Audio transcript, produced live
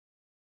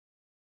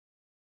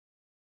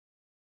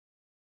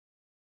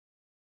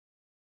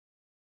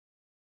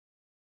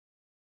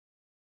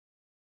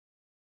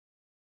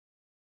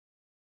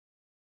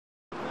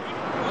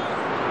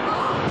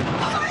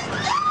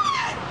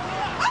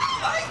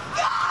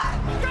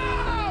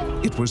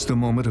It was the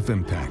moment of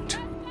impact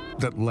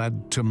that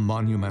led to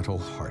monumental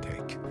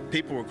heartache.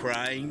 People were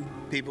crying.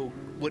 People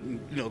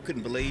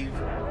couldn't believe.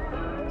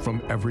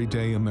 From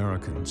everyday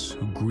Americans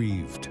who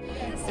grieved.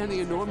 And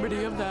the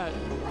enormity of that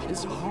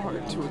is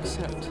hard to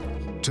accept.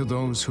 To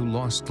those who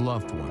lost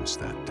loved ones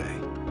that day.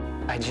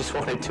 I just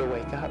wanted to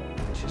wake up,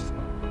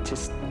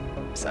 just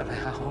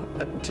somehow,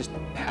 just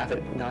have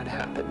it not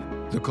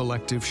happen. The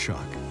collective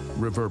shock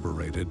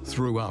reverberated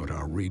throughout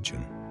our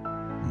region.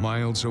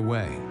 Miles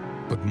away,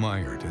 but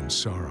mired in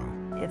sorrow.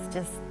 It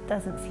just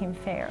doesn't seem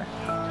fair.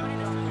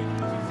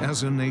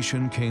 As a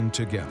nation came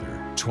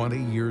together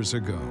 20 years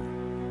ago,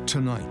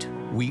 tonight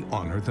we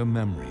honor the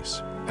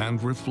memories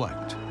and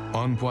reflect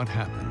on what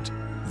happened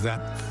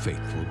that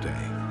fateful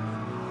day.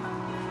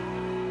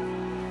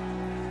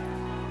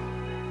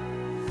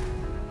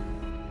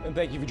 And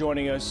thank you for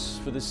joining us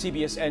for the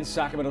CBS and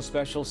Sacramento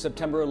special,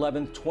 September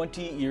 11th,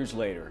 20 years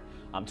later.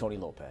 I'm Tony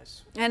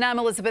Lopez. And I'm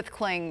Elizabeth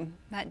Kling.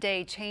 That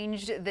day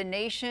changed the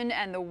nation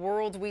and the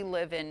world we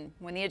live in.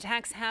 When the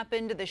attacks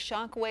happened, the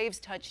shock waves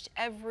touched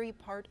every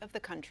part of the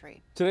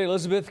country. Today,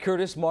 Elizabeth,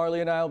 Curtis,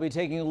 Marley, and I will be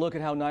taking a look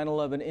at how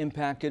 9/11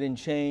 impacted and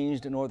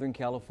changed Northern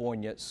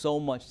California. So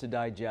much to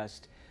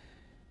digest.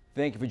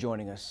 Thank you for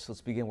joining us. Let's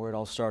begin where it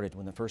all started,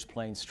 when the first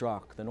plane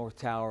struck the North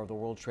Tower of the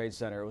World Trade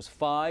Center. It was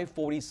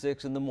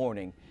 5:46 in the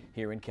morning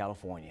here in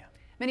California.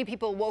 Many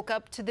people woke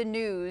up to the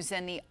news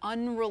and the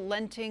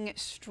unrelenting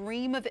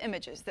stream of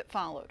images that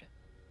followed.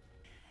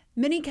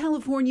 Many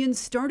Californians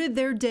started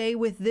their day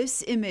with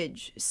this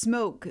image,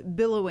 smoke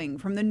billowing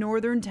from the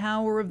northern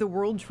tower of the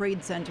World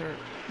Trade Center.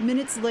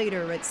 Minutes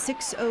later, at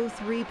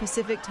 6:03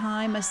 Pacific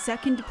time, a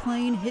second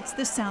plane hits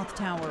the South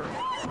Tower.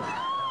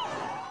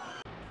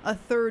 A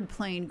third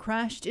plane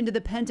crashed into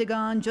the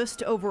Pentagon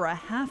just over a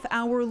half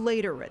hour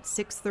later at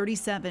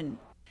 6:37.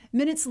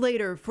 Minutes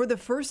later, for the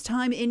first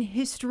time in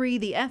history,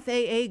 the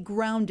FAA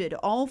grounded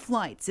all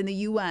flights in the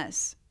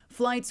U.S.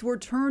 Flights were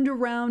turned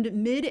around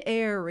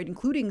mid-air,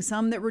 including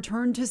some that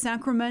returned to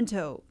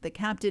Sacramento, the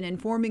captain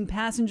informing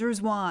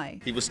passengers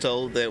why. He was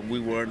told that we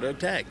were under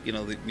attack.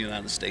 The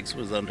United States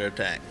was under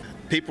attack.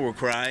 People were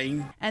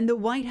crying. And the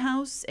White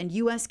House and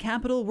U.S.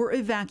 Capitol were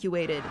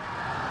evacuated.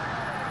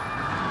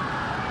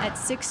 At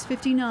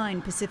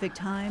 6:59 Pacific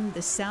time,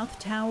 the South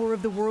Tower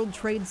of the World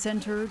Trade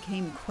Center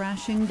came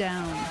crashing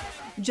down.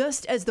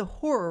 Just as the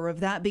horror of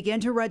that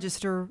began to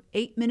register,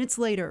 8 minutes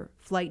later,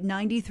 Flight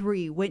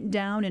 93 went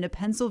down in a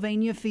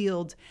Pennsylvania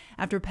field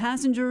after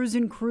passengers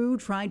and crew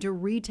tried to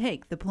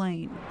retake the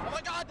plane. Oh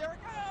my God, there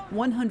it goes!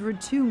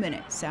 102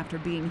 minutes after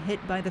being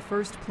hit by the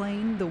first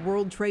plane, the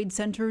World Trade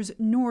Center's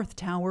North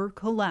Tower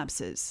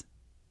collapses.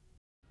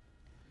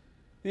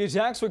 The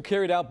attacks were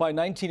carried out by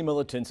 19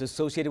 militants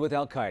associated with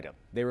al-Qaeda.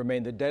 They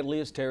remain the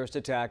deadliest terrorist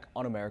attack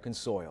on American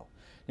soil.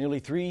 Nearly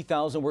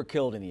 3,000 were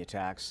killed in the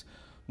attacks.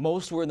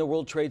 Most were in the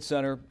World Trade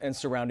Center and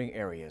surrounding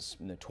areas.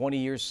 In the 20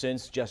 years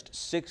since, just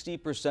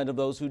 60% of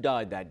those who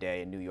died that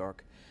day in New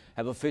York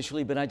have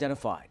officially been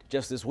identified.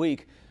 Just this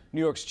week, New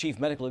York's chief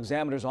medical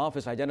examiner's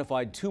office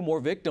identified 2 more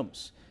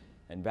victims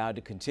and vowed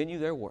to continue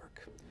their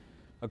work.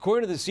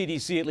 According to the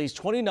CDC, at least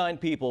 29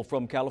 people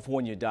from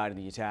California died in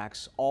the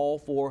attacks. All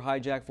 4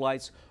 hijacked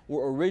flights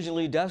were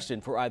originally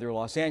destined for either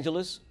Los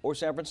Angeles or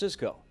San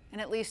Francisco. And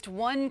at least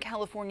one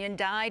Californian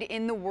died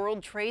in the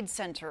World Trade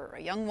Center,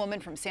 a young woman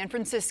from San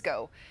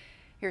Francisco.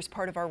 Here's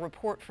part of our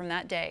report from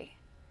that day.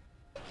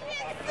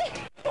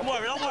 Don't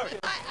worry.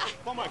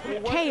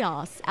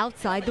 Chaos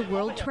outside the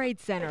World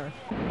Trade Center.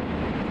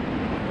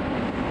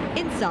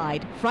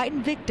 Inside,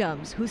 frightened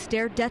victims who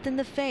stared death in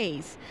the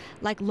face,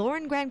 like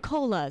Lauren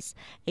Grancolas,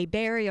 a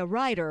Bay Area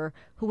writer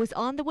who was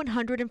on the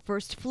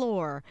 101st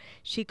floor.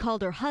 She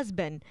called her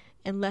husband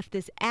and left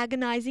this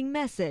agonizing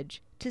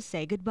message to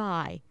say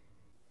goodbye.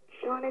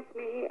 Sean, it's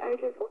me. I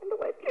just wanted to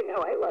let you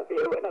know I love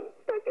you, and I'm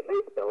stuck in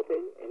this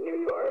building in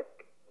New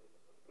York.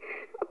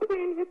 A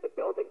plane hit the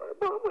building or a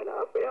bomb went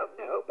off, we don't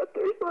know, but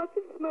there's lots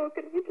of smoke,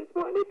 and we just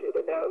wanted you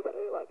to know that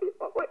I love you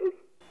always.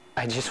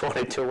 I just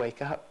wanted to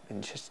wake up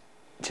and just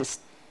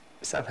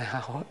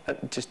somehow,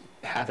 just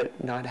have it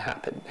not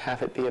happen,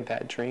 have it be a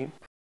bad dream.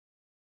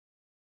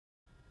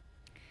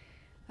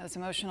 Those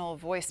emotional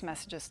voice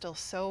messages still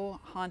so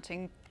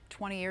haunting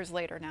 20 years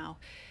later now.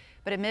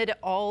 But amid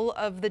all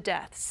of the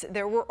deaths,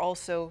 there were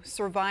also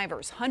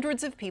survivors.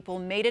 Hundreds of people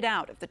made it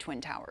out of the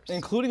Twin Towers,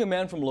 including a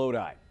man from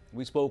Lodi.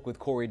 We spoke with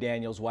Corey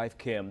Daniels' wife,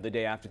 Kim, the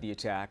day after the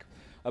attack,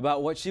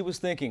 about what she was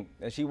thinking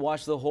as she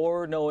watched the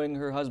horror knowing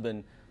her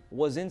husband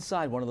was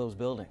inside one of those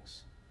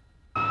buildings.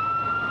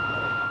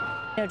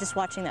 Just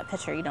watching that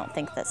picture, you don't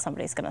think that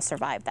somebody's going to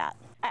survive that.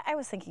 I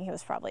was thinking he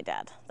was probably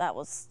dead. That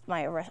was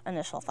my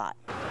initial thought.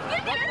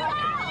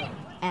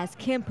 As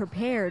Kim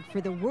prepared for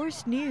the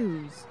worst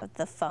news,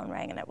 The phone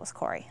rang and it was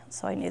Corey,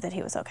 so I knew that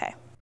he was okay.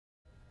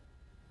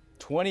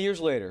 20 years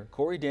later,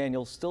 Corey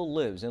Daniels still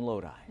lives in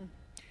Lodi.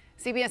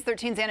 CBS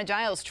 13's Anna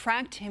Giles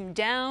tracked him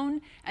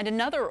down, and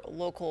another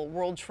local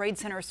World Trade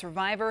Center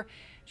survivor.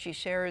 She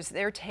shares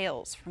their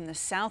tales from the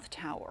South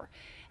Tower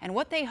and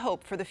what they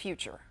hope for the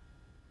future.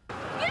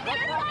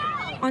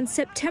 On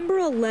September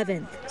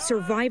 11th,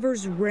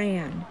 survivors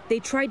ran. They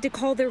tried to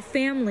call their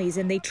families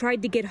and they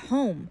tried to get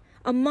home.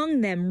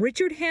 Among them,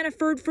 Richard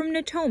Hannaford from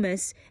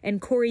Natomas and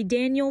Corey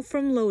Daniel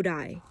from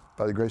Lodi.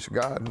 By the grace of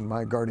God and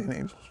my guardian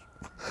angels,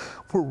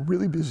 we're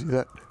really busy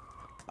that day.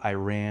 I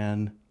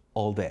ran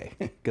all day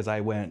because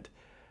I went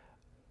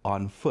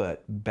on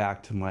foot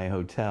back to my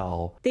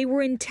hotel. They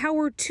were in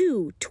Tower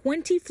 2,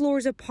 20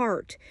 floors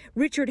apart.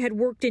 Richard had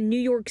worked in New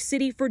York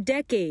City for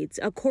decades,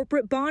 a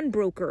corporate bond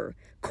broker.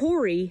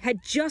 Corey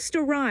had just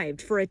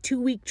arrived for a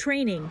 2-week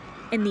training,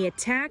 and the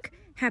attack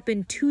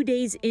happened 2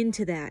 days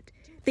into that.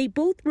 They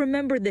both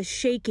remember the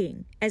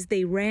shaking as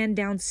they ran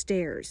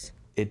downstairs.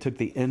 It took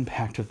the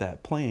impact of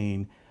that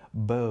plane,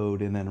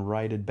 bowed, and then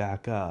righted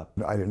back up.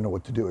 I didn't know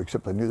what to do,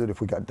 except I knew that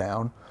if we got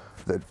down,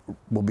 that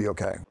we'll be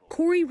okay.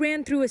 Corey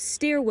ran through a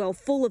stairwell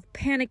full of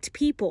panicked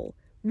people.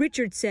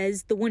 Richard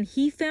says the one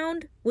he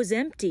found was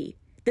empty.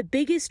 The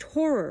biggest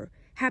horror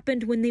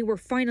happened when they were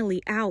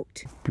finally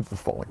out. People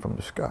falling from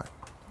the sky.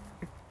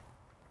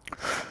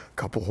 A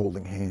couple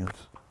holding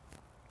hands.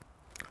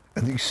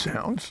 And these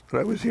sounds that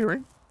I was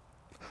hearing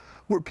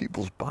were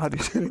people's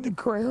bodies hitting the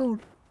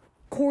ground.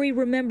 Corey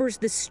remembers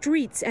the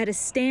streets at a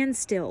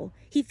standstill.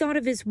 He thought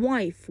of his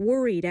wife,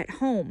 worried at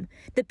home.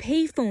 The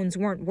payphones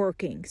weren't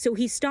working, so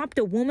he stopped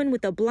a woman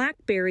with a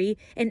BlackBerry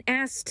and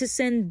asked to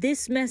send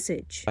this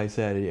message. I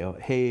said,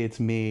 hey, it's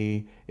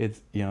me.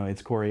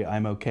 It's Corey.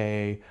 I'm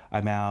okay.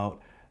 I'm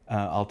out.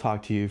 I'll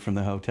talk to you from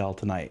the hotel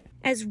tonight.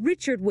 As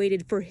Richard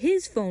waited for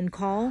his phone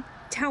call,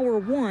 Tower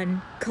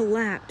 1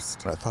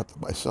 collapsed. And I thought to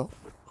myself,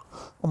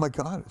 oh my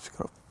God,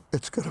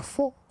 it's gonna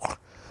fall.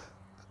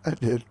 It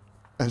did.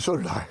 And so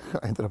did I.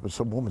 I ended up in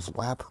some woman's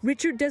lap.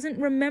 Richard doesn't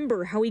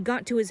remember how he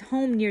got to his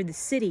home near the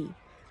city.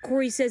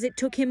 Corey says it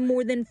took him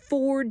more than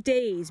 4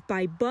 days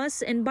by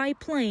bus and by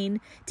plane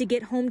to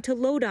get home to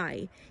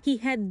Lodi. He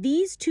had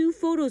these 2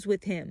 photos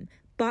with him,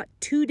 bought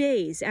 2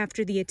 days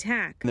after the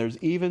attack. There's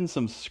even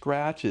some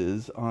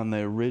scratches on the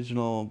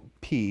original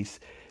piece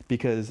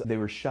because they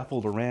were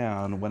shuffled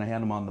around when I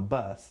had them on the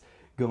bus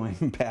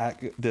going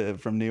back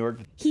from New York.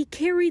 He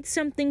carried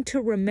something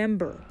to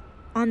remember.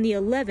 On the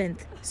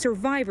 11th,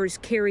 survivors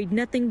carried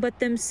nothing but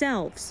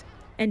themselves.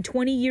 And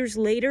 20 years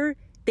later,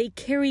 they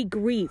carry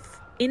grief,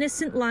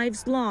 innocent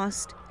lives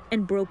lost,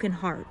 and broken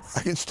hearts.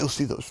 I can still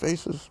see those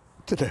faces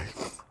today.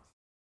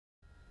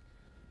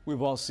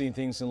 We've all seen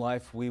things in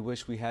life we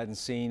wish we hadn't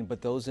seen,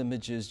 but those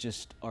images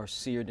just are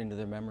seared into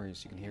their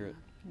memories. You can hear it.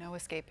 No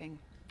escaping.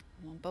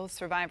 Well, both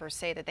survivors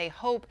say that they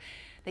hope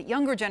that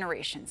younger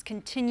generations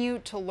continue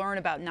to learn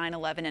about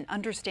 9/11 and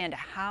understand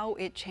how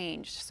it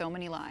changed so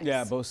many lives.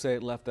 Yeah, both say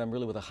it left them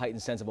really with a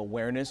heightened sense of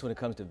awareness when it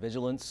comes to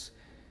vigilance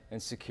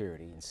and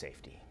security and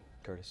safety.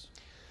 Curtis.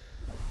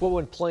 Well,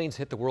 when planes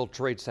hit the World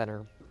Trade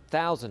Center,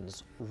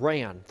 thousands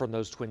ran from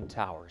those twin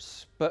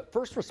towers. But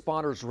first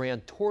responders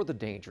ran toward the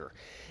danger,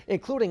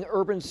 including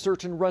urban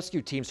search and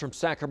rescue teams from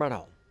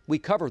Sacramento. We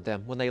covered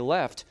them when they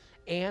left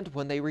and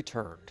when they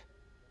returned.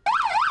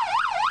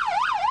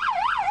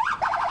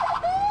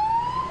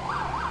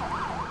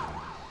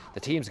 The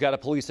teams got a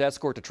police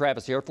escort to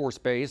Travis Air Force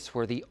Base,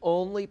 where the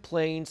only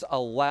planes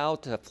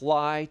allowed to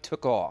fly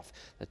took off.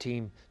 The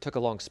team took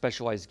along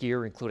specialized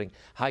gear, including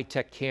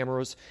high-tech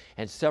cameras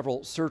and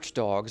several search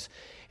dogs.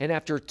 And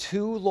after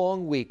 2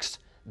 long weeks,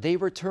 they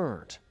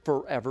returned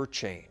forever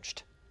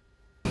changed.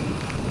 We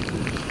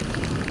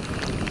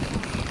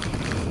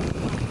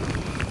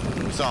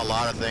saw a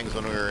lot of things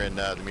when we were in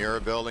the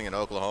Mura building in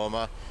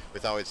Oklahoma. We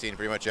thought we'd seen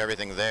pretty much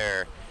everything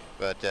there,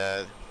 but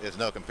there's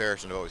no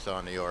comparison to what we saw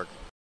in New York.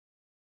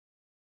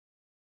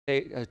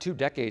 2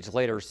 decades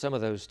later, some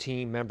of those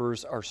team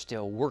members are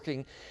still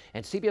working,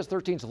 and CBS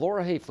 13's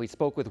Laura Hafley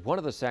spoke with one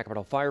of the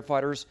Sacramento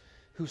firefighters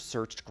who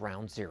searched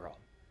Ground Zero.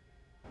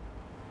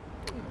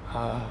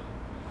 I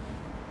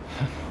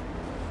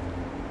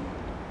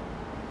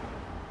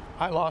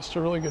lost a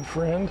really good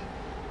friend.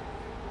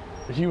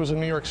 He was a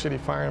New York City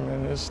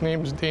fireman. His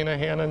name is Dana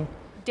Hannon.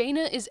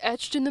 Dana is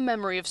etched in the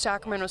memory of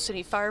Sacramento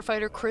City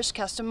firefighter Chris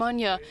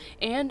Castamagna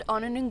and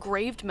on an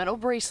engraved metal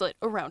bracelet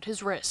around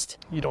his wrist.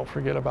 You don't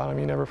forget about him.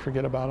 You never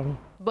forget about him.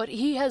 But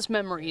he has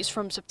memories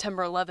from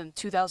September 11,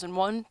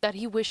 2001 that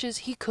he wishes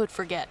he could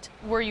forget.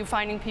 Were you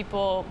finding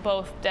people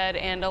both dead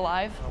and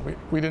alive?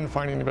 We didn't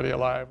find anybody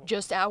alive.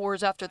 Just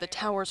hours after the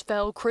towers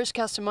fell, Chris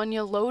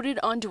Castamagna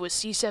loaded onto a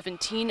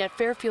C-17 at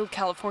Fairfield,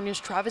 California's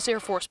Travis Air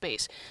Force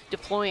Base,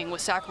 deploying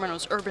with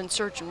Sacramento's urban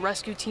search and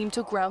rescue team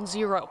to Ground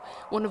Zero,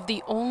 one of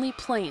the only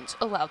planes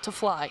allowed to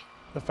fly.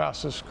 The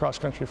fastest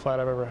cross-country flight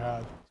I've ever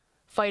had.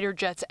 Fighter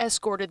jets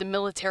escorted the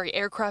military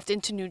aircraft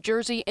into New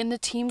Jersey, and the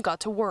team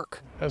got to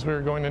work. As we were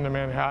going into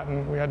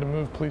Manhattan, we had to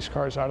move police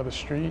cars out of the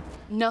street.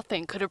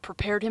 Nothing could have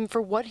prepared him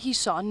for what he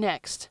saw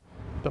next.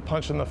 The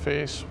punch in the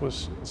face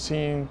was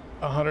seeing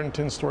a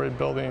 110-story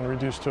building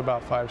reduced to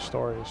about 5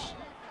 stories.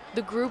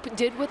 The group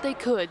did what they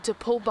could to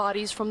pull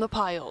bodies from the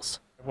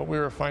piles. What we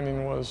were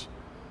finding was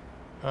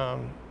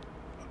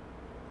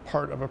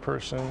part of a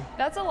person.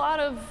 That's a lot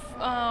of,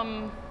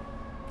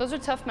 those are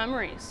tough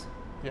memories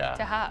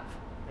to have.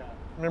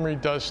 Memory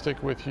does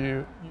stick with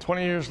you.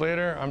 20 years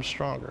later, I'm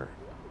stronger.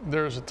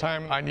 There was a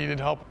time I needed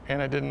help,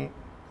 and I didn't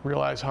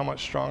realize how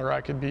much stronger I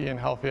could be and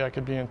healthy I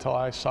could be until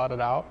I sought it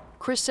out.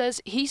 Chris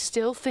says he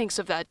still thinks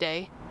of that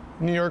day.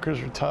 New Yorkers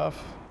are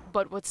tough.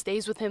 But what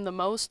stays with him the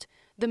most?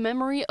 The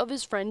memory of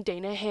his friend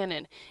Dana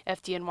Hannon,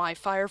 FDNY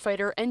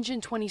firefighter, Engine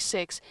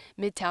 26,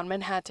 Midtown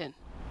Manhattan.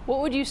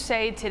 What would you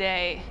say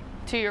today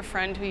to your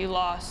friend who you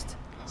lost?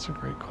 That's a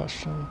great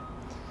question.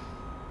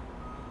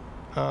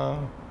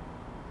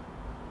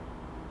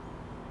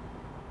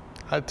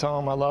 I'd tell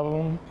him I love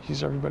him.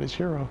 He's everybody's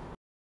hero.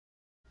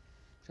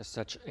 Just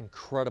such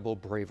incredible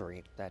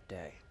bravery that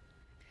day.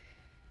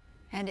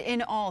 And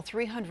in all,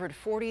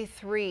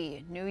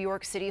 343 New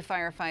York City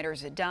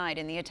firefighters died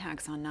in the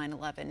attacks on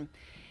 9/11.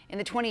 In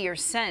the 20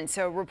 years since,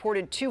 a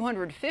reported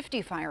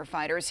 250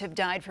 firefighters have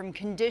died from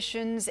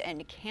conditions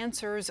and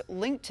cancers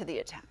linked to the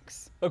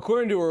attacks.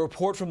 According to a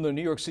report from the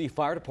New York City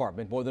Fire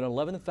Department, more than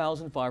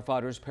 11,000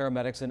 firefighters,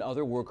 paramedics, and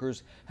other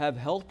workers have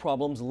health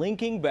problems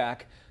linking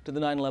back to the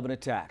 9/11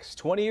 attacks.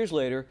 20 years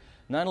later,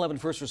 9/11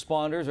 first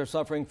responders are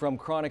suffering from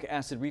chronic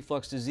acid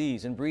reflux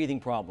disease and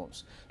breathing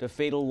problems, to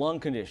fatal lung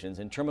conditions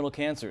and terminal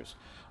cancers.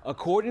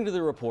 According to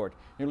the report,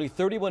 nearly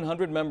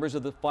 3,100 members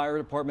of the fire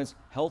department's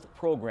health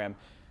program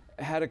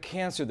had a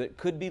cancer that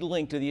could be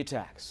linked to the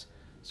attacks.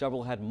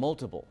 Several had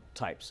multiple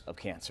types of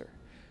cancer.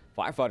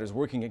 Firefighters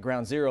working at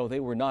Ground Zero, they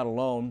were not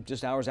alone.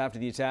 Just hours after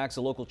the attacks,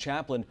 a local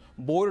chaplain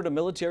boarded a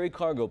military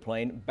cargo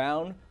plane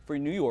bound for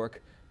New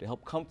York to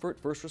help comfort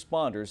first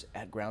responders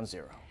at Ground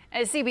Zero.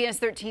 As CBS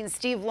 13's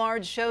Steve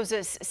Large shows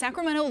us,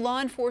 Sacramento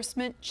law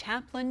enforcement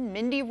chaplain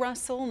Mindy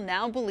Russell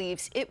now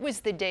believes it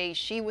was the day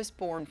she was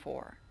born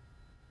for.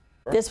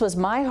 This was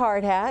my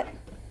hard hat.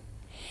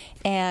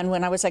 And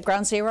when I was at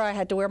Ground Zero, I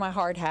had to wear my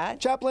hard hat.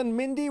 Chaplain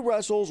Mindy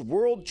Russell's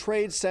World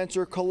Trade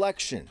Center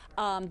collection.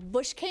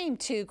 Bush came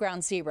to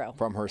Ground Zero.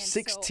 From her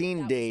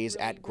 16 days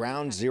at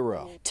Ground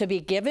Zero. To be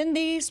given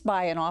these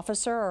by an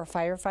officer or a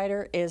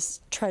firefighter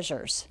is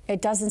treasures.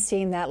 It doesn't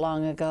seem that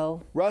long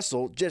ago.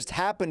 Russell just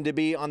happened to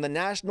be on the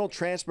National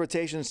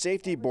Transportation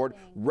Safety Board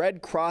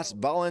Red Cross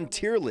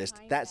volunteer list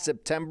that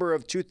September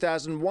of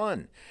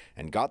 2001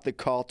 and got the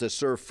call to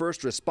serve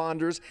first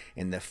responders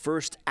in the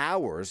first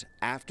hours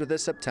after the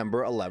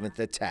September 11th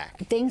attack.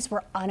 Things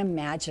were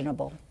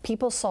unimaginable.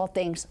 People saw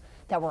things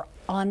that were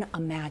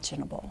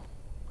unimaginable.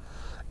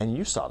 And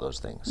you saw those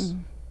things.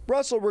 Mm-hmm.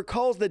 Russell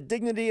recalls the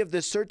dignity of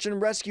the search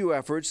and rescue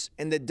efforts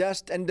in the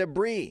dust and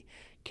debris,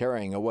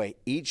 carrying away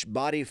each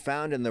body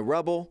found in the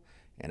rubble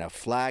and a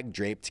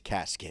flag-draped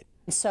casket.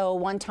 So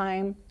one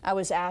time I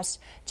was asked,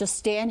 just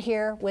stand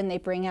here when they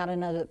bring out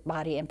another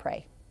body and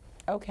pray.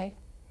 Okay.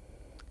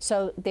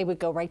 So they would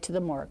go right to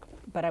the morgue,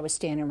 but I was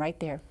standing right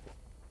there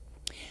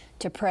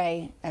to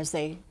pray as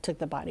they took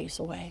the bodies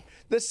away.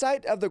 The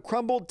site of the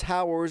crumbled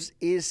towers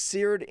is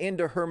seared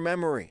into her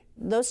memory.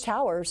 Those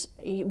towers,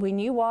 when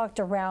you walked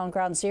around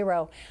Ground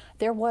Zero,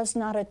 there was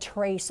not a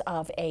trace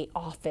of an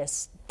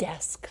office,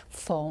 desk,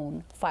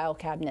 phone, file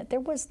cabinet. There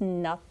was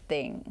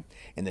nothing.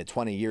 In the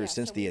 20 years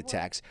since the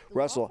attacks,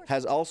 Russell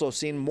has also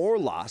seen more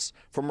loss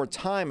from her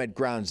time at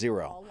Ground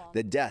Zero,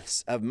 the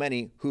deaths of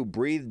many who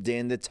breathed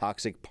in the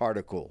toxic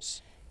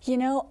particles. You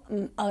know,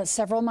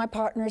 several of my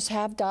partners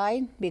have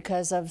died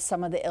because of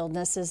some of the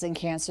illnesses and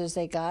cancers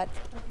they got.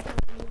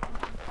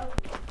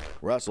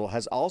 Russell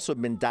has also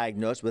been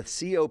diagnosed with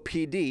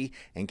COPD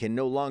and can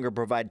no longer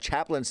provide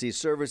chaplaincy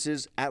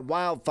services at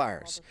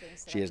wildfires.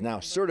 She is now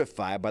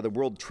certified by the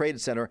World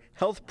Trade Center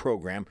Health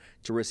Program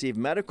to receive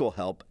medical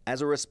help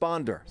as a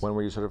responder. When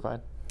were you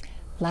certified?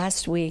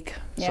 Last week.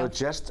 So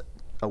just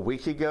a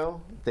week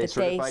ago, they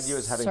certified you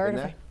as having been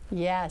there?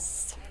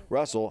 Yes.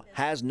 Russell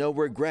has no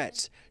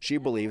regrets. She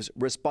believes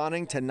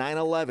responding to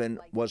 9/11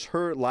 was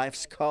her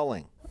life's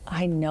calling.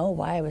 I know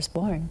why I was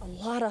born. A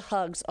lot of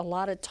hugs, a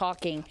lot of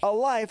talking. A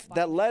life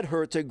that led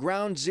her to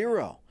Ground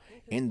Zero.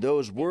 In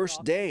those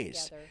worst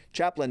days,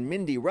 Chaplain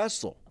Mindy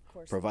Russell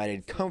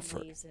provided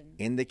comfort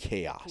in the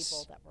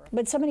chaos.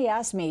 But somebody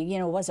asked me, you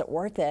know, was it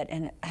worth it?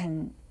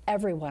 And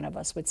every one of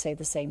us would say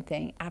the same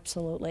thing,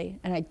 absolutely.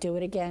 And I'd do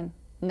it again,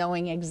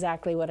 knowing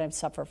exactly what I'd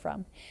suffer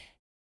from.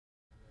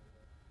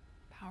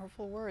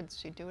 Powerful words.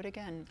 She'd do it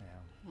again. Yeah.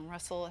 Well,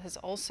 Russell has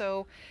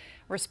also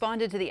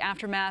responded to the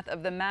aftermath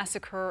of the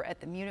massacre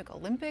at the Munich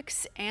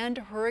Olympics and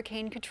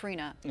Hurricane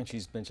Katrina. And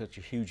she's been such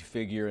a huge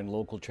figure in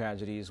local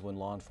tragedies when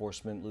law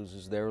enforcement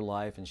loses their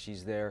life, and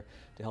she's there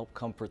to help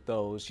comfort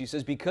those. She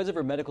says because of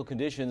her medical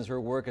conditions, her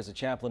work as a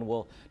chaplain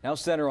will now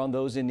center on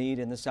those in need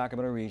in the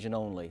Sacramento region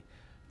only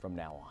from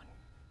now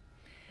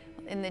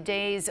on. In the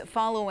days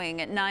following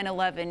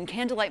 9/11,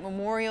 candlelight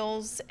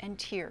memorials and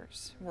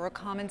tears were a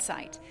common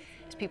sight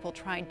as people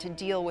tried to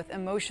deal with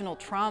emotional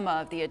trauma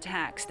of the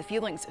attacks, the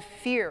feelings of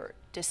fear,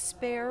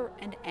 despair,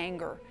 and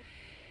anger.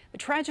 The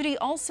tragedy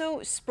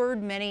also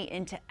spurred many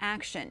into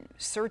action,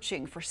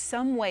 searching for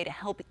some way to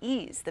help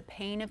ease the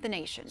pain of the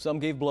nation. Some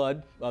gave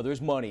blood,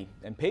 others money,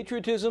 and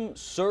patriotism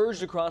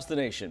surged across the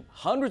nation.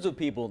 Hundreds of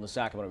people in the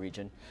Sacramento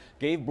region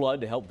gave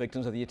blood to help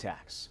victims of the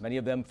attacks, many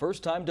of them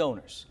first-time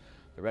donors.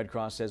 The Red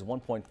Cross says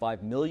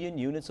 1.5 million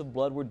units of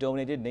blood were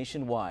donated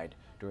nationwide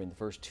during the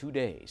first 2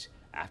 days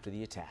after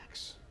the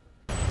attacks.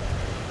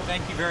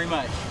 Thank you very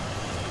much.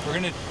 We're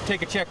going to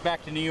take a check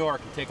back to New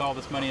York and take all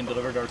this money and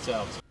deliver it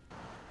ourselves.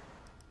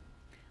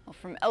 Well,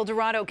 from El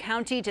Dorado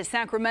County to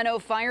Sacramento,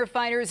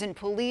 firefighters and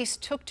police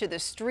took to the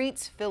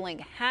streets, filling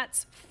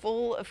hats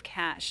full of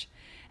cash.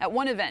 At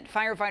one event,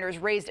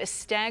 firefighters raised a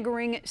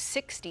staggering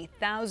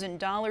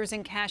 $60,000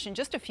 in cash in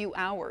just a few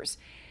hours.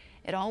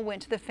 It all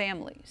went to the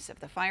families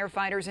of the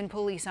firefighters and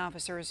police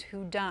officers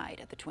who died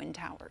at the Twin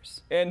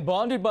Towers. And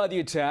bonded by the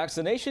attacks,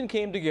 the nation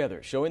came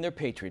together, showing their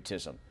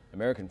patriotism.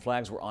 American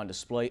flags were on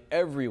display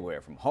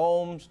everywhere, from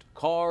homes to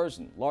cars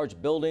and large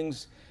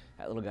buildings.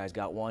 That little guy's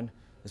got one.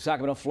 The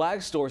Sacramento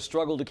flag store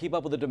struggled to keep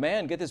up with the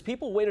demand. Get this,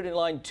 people waited in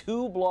line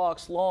 2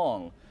 blocks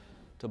long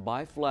to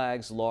buy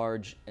flags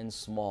large and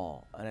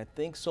small. And I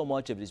think so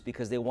much of it is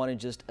because they wanted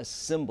just a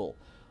symbol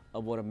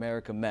of what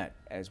America meant.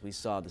 As we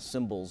saw the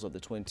symbols of the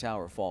Twin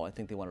Tower fall, I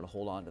think they wanted to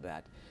hold on to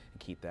that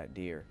and keep that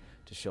dear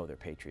to show their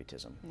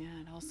patriotism. Yeah,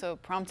 it also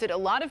prompted a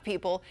lot of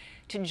people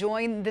to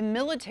join the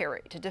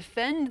military to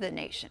defend the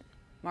nation.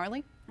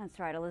 Marley? That's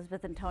right,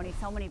 Elizabeth and Tony.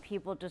 So many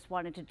people just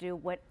wanted to do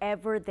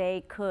whatever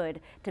they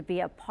could to be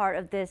a part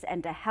of this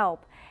and to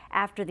help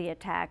after the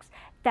attacks.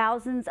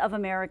 Thousands of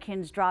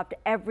Americans dropped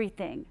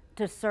everything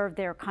to serve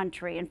their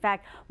country. In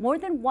fact, more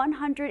than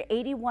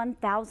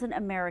 181,000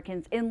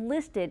 Americans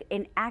enlisted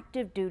in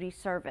active duty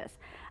service.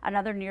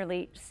 Another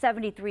nearly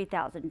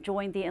 73,000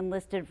 joined the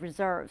enlisted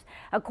reserves.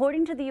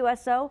 According to the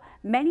USO,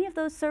 many of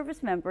those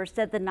service members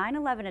said the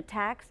 9/11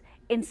 attacks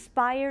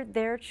inspired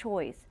their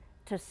choice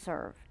to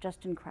serve.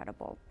 Just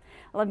incredible.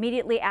 Well,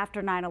 immediately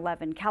after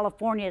 9/11,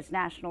 California's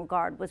National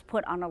Guard was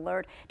put on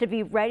alert to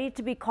be ready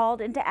to be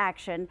called into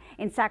action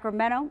in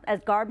Sacramento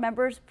as Guard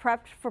members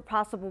prepped for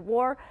possible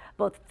war,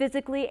 both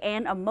physically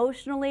and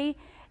emotionally.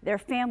 Their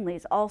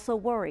families also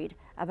worried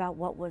about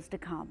what was to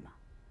come.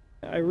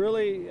 I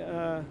really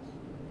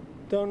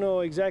don't know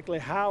exactly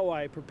how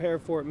I prepare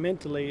for it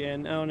mentally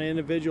and on an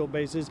individual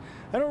basis.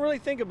 I don't really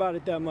think about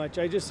it that much.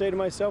 I just say to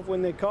myself,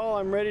 when they call,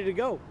 I'm ready to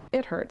go.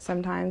 It hurts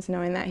sometimes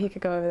knowing that he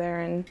could go over there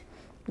and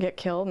get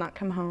killed, not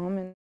come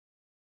home.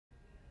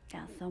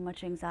 Yeah, so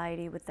much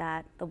anxiety with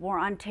that. The war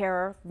on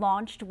terror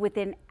launched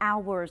within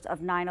hours of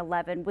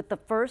 9/11, with the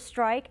first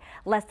strike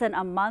less than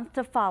a month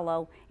to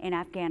follow in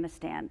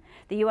Afghanistan.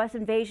 The U.S.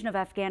 invasion of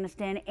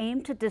Afghanistan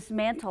aimed to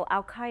dismantle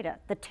al-Qaeda,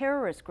 the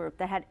terrorist group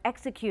that had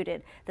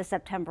executed the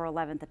September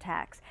 11th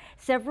attacks.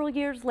 Several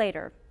years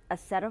later, a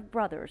set of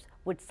brothers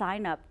would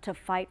sign up to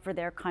fight for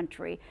their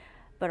country,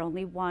 but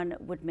only one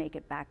would make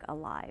it back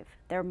alive.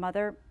 Their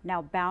mother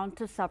now bound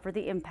to suffer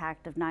the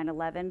impact of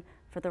 9/11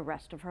 for the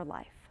rest of her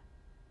life.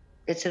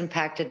 It's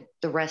impacted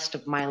the rest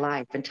of my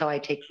life until I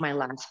take my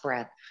last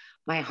breath.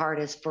 My heart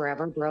is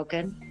forever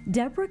broken.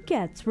 Deborah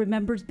Getz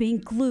remembers being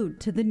glued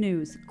to the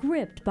news,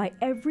 gripped by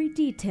every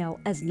detail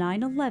as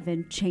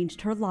 9/11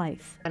 changed her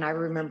life. And I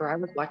remember I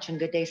was watching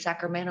Good Day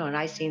Sacramento and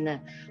I seen the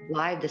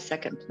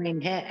second plane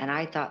hit, and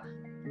I thought,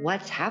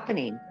 what's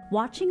happening?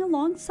 Watching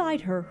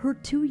alongside her, her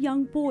 2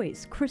 young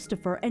boys,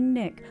 Christopher and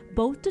Nick,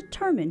 both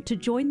determined to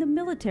join the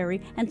military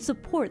and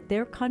support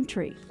their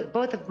country.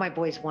 Both of my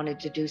boys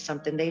wanted to do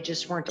something. They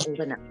just weren't old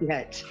enough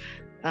yet.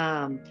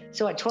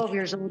 So at 12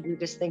 years old, you're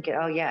just thinking,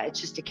 oh yeah, it's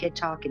just a kid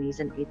talking. He's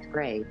in 8th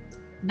grade.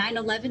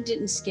 9/11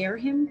 didn't scare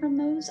him from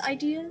those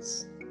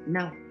ideas?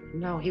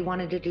 No, he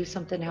wanted to do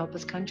something to help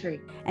his country.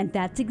 And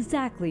that's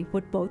exactly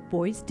what both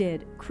boys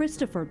did.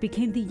 Christopher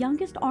became the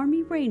youngest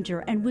Army Ranger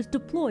and was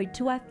deployed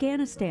to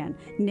Afghanistan.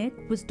 Nick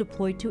was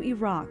deployed to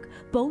Iraq,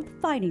 both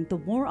fighting the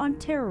war on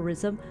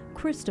terrorism.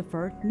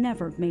 Christopher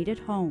never made it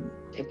home.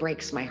 It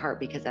breaks my heart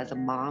because as a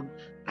mom,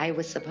 I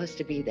was supposed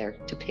to be there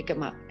to pick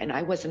him up, and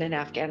I wasn't in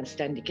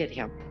Afghanistan to get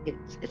him.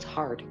 It's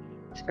hard.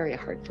 It's very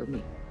hard for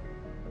me.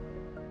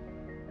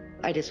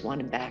 I just want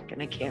him back,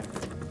 and I can't.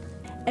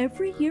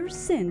 Every year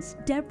since,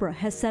 Deborah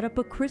has set up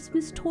a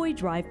Christmas toy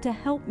drive to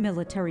help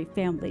military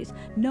families,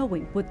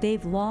 knowing what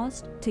they've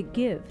lost to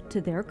give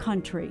to their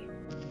country.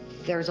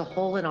 There's a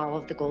hole in all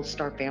of the Gold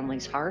Star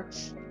families'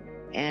 hearts,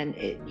 and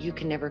you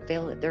can never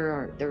fill it.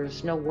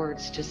 There's no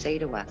words to say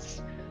to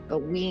us, but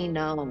we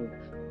know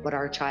what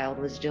our child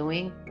was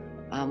doing,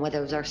 whether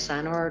it was our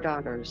son or our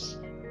daughters.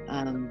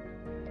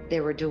 They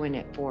were doing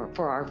it for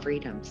our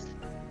freedoms.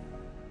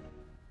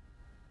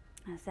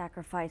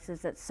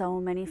 Sacrifices that so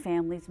many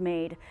families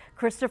made.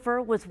 Christopher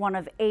was one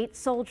of 8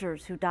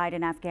 soldiers who died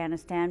in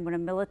Afghanistan when a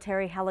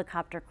military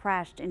helicopter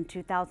crashed in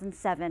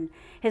 2007.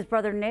 His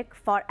brother Nick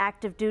fought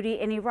active duty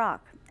in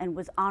Iraq and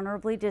was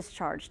honorably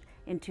discharged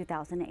in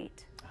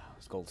 2008.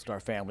 This Gold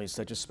Star family is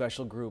such a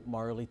special group.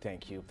 Marley,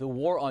 thank you. The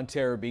war on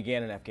terror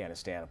began in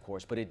Afghanistan, of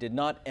course, but it did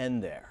not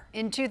end there.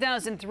 In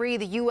 2003,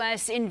 the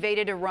U.S.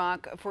 invaded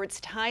Iraq for its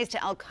ties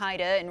to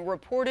al-Qaeda and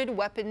reported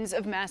weapons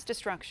of mass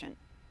destruction.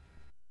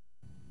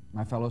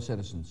 My fellow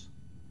citizens,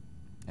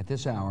 at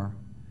this hour,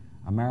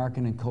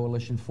 American and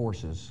coalition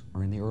forces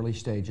are in the early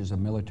stages of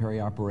military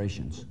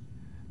operations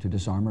to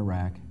disarm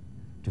Iraq,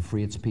 to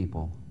free its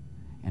people,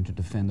 and to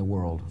defend the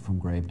world from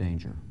grave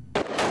danger.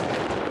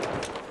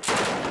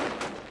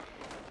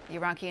 The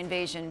Iraqi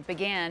invasion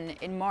began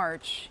in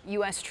March.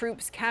 U.S.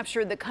 troops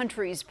captured the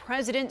country's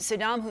president,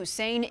 Saddam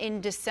Hussein, in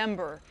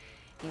December.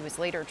 He was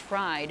later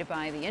tried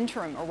by the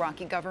interim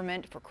Iraqi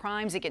government for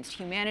crimes against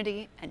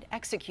humanity and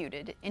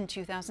executed in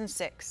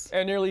 2006.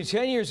 And nearly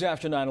 10 years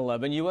after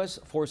 9/11, U.S.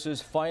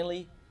 forces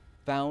finally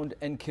found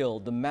and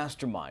killed the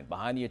mastermind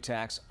behind the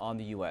attacks on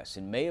the U.S.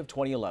 In May of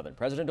 2011,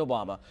 President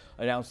Obama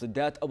announced the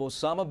death of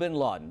Osama bin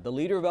Laden, the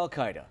leader of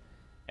al-Qaeda,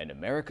 and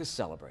America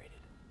celebrated.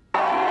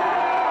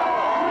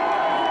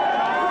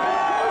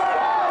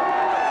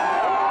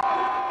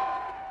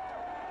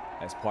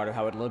 As part of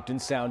how it looked and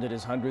sounded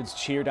as hundreds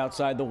cheered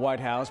outside the White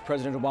House,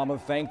 President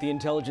Obama thanked the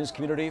intelligence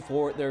community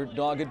for their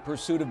dogged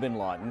pursuit of bin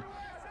Laden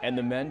and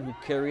the men who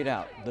carried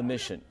out the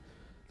mission.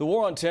 The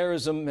war on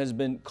terrorism has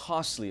been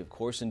costly, of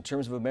course, in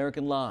terms of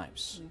American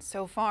lives.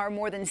 So far,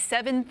 more than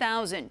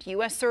 7,000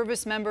 U.S.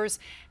 service members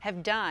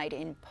have died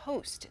in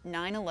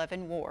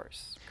post-9/11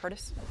 wars.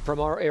 Curtis?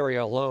 From our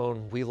area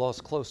alone, we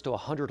lost close to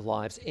 100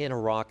 lives in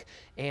Iraq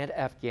and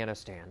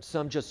Afghanistan,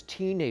 some just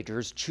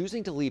teenagers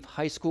choosing to leave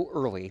high school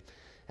early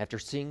after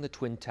seeing the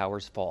Twin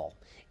Towers fall.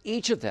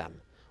 Each of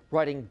them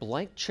writing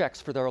blank checks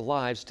for their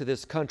lives to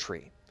this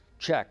country,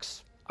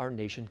 checks our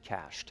nation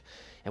cashed.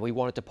 And we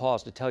wanted to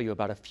pause to tell you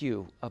about a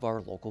few of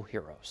our local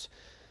heroes.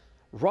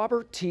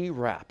 Robert T.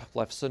 Rapp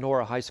left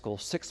Sonora High School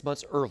 6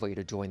 months early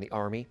to join the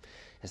Army.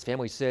 His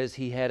family says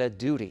he had a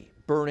duty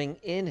burning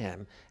in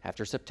him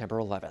after September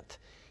 11th.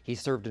 He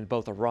served in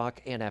both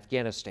Iraq and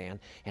Afghanistan,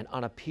 and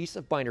on a piece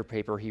of binder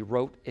paper he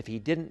wrote, if he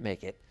didn't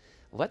make it,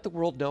 let the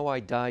world know I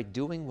died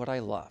doing what I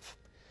love.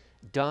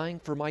 Dying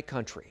for my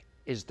country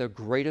is the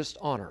greatest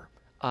honor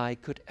I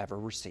could ever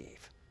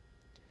receive.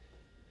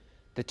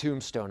 The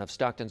tombstone of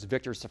Stockton's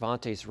Victor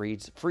Cervantes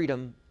reads,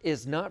 freedom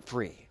is not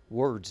free,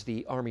 words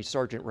the Army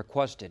sergeant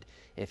requested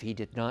if he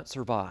did not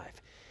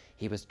survive.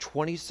 He was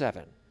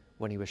 27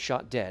 when he was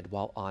shot dead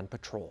while on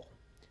patrol.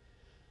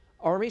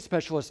 Army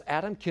Specialist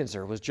Adam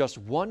Kinzer was just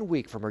 1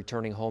 week from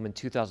returning home in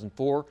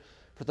 2004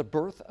 for the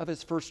birth of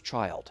his first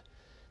child.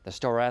 The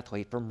star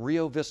athlete from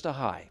Rio Vista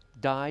High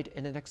died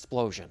in an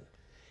explosion.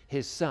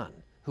 His son,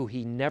 who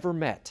he never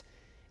met,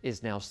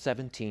 is now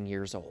 17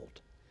 years old.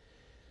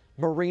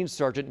 Marine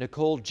Sergeant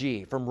Nicole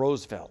G. from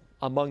Roseville,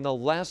 among the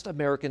last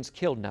Americans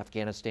killed in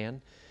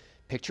Afghanistan,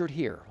 pictured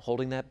here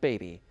holding that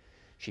baby.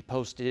 She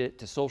posted it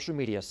to social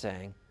media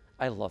saying,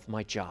 I love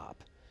my job.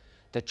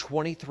 The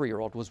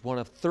 23-year-old was one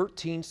of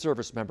 13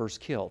 service members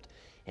killed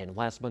in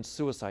last month's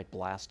suicide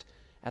blast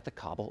at the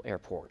Kabul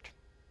airport.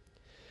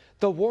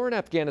 The war in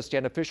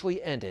Afghanistan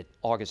officially ended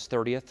August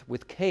 30th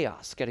with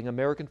chaos getting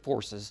American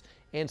forces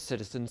and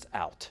citizens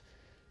out.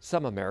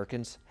 Some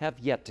Americans have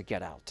yet to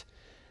get out.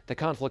 The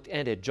conflict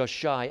ended just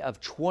shy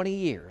of 20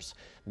 years,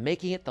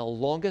 making it the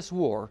longest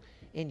war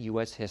in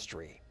U.S.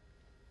 history.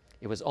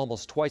 It was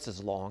almost twice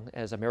as long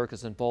as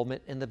America's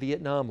involvement in the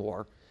Vietnam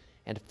War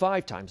and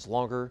 5 times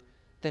longer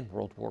than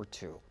World War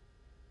II.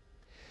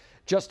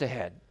 Just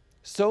ahead,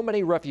 so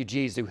many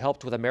refugees who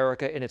helped with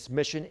America in its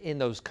mission in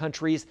those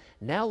countries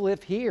now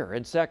live here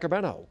in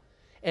Sacramento,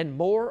 and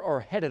more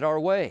are headed our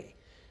way.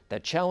 The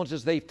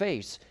challenges they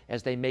face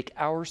as they make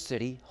our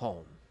city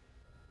home.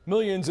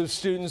 Millions of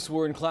students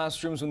were in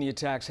classrooms when the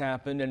attacks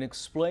happened, and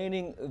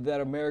explaining that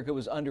America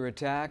was under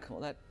attack, well,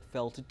 that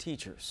fell to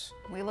teachers.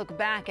 We look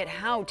back at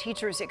how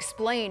teachers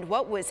explained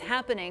what was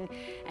happening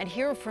and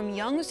hear from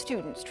young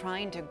students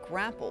trying to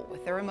grapple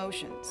with their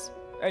emotions.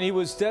 And he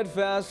was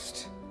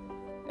steadfast,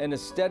 and a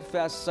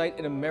steadfast sight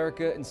in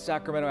America in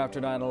Sacramento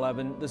after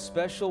 9/11, the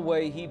special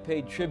way he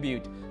paid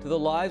tribute to the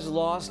lives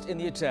lost in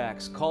the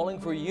attacks, calling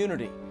for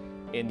unity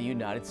in the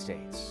United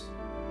States.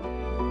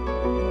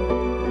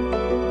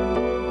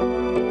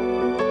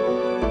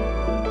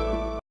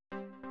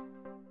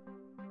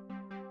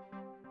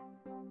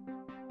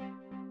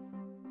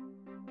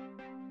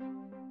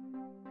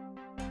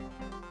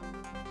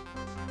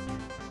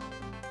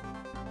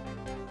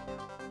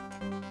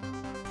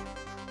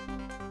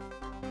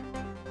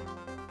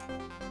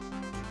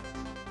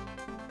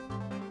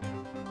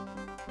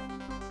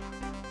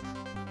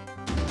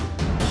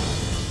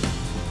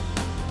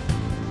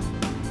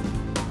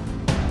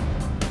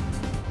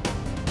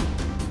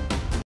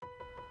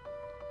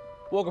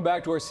 Welcome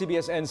back to our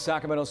CBSN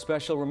Sacramento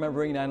special,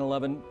 Remembering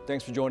 9/11.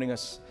 Thanks for joining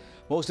us.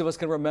 Most of us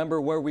can remember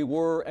where we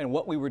were and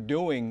what we were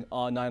doing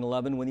on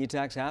 9/11 when the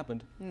attacks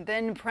happened.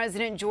 Then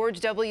President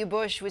George W.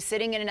 Bush was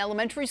sitting in an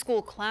elementary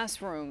school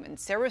classroom in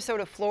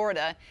Sarasota,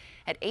 Florida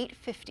at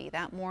 8:50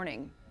 that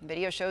morning.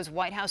 Video shows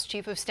White House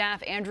Chief of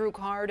Staff Andrew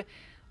Card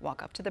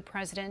walk up to the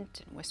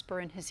president and whisper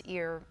in his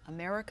ear,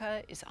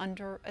 America is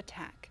under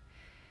attack.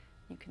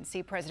 You can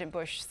see President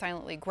Bush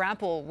silently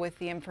grapple with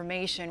the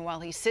information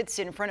while he sits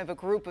in front of a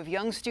group of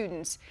young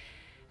students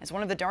as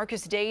one of the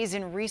darkest days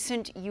in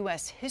recent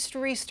U.S.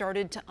 history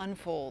started to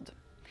unfold.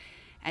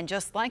 And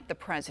just like the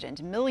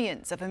president,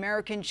 millions of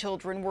American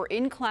children were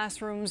in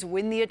classrooms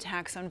when the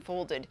attacks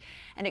unfolded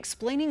and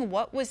explaining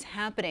what was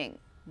happening.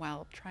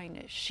 while trying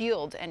to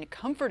shield and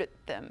comfort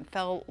them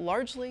fell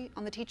largely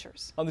on the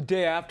teachers. On the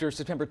day after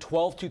September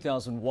 12,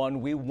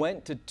 2001, we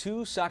went to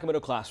 2 Sacramento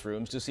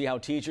classrooms to see how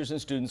teachers and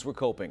students were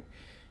coping.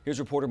 Here's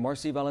reporter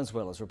Marcy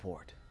Valenzuela's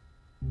report.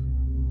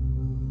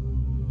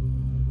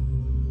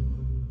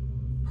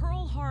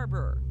 Pearl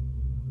Harbor,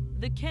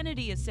 the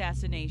Kennedy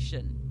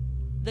assassination,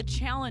 the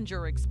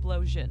Challenger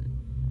explosion.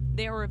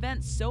 They are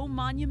events so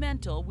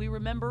monumental we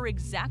remember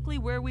exactly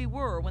where we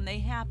were when they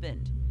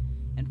happened.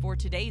 And for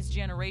today's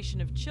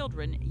generation of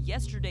children,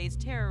 yesterday's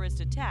terrorist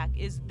attack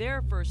is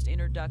their first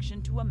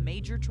introduction to a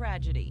major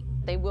tragedy.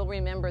 They will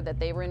remember that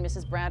they were in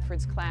Mrs.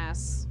 Bradford's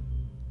class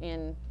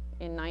in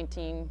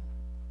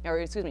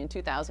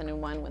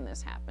 2001 when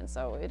this happened.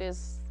 So it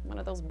is one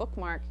of those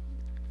bookmark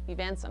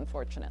events,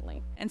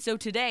 unfortunately. And so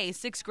today,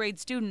 6th grade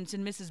students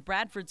in Mrs.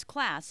 Bradford's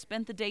class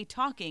spent the day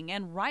talking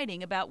and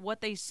writing about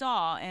what they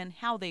saw and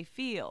how they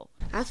feel.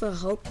 I feel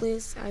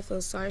hopeless. I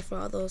feel sorry for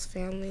all those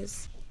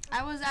families.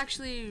 I was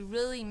actually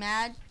really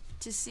mad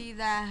to see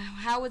that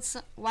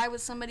why would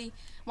somebody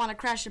want to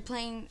crash a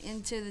plane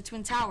into the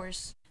Twin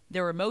Towers?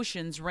 Their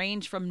emotions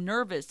range from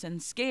nervous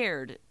and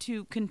scared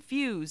to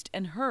confused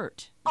and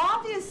hurt.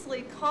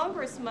 Obviously,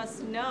 Congress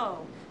must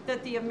know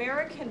that the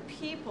American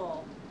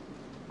people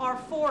are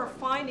for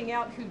finding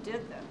out who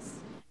did this.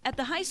 At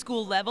the high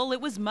school level,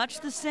 it was much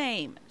the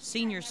same.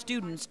 Senior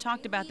students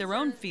talked about their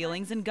own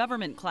feelings in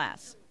government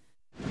class.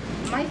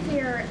 My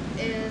fear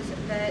is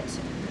that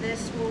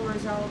this will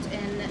result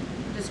in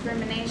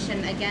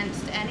discrimination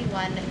against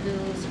anyone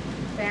whose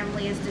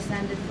family is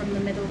descended from the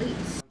Middle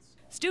East.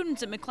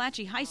 Students at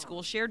McClatchy High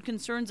School shared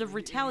concerns of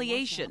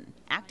retaliation,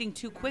 acting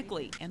too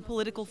quickly, and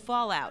political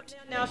fallout.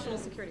 National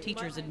security.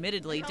 Teachers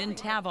admittedly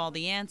didn't have all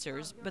the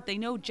answers, but they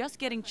know just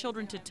getting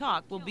children to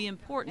talk will be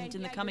important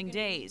in the coming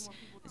days,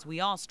 as we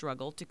all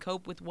struggle to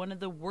cope with one of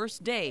the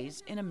worst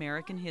days in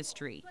American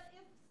history.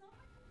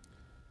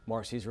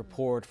 Marcy's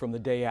report from the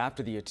day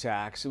after the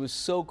attacks. It was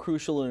so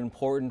crucial and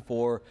important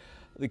for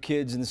the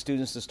kids and the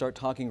students to start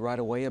talking right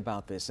away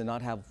about this and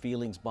not have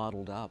feelings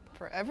bottled up.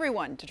 For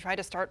everyone to try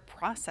to start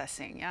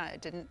processing. Yeah,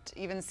 it didn't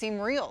even seem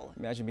real.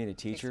 Imagine being a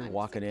teacher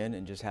walking in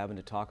and just having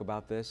to talk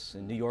about this.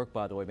 In New York,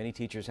 by the way, many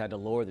teachers had to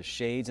lower the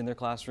shades in their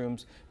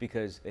classrooms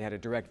because they had a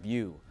direct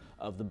view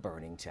of the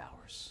burning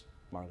towers.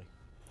 Marley.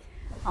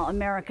 Well,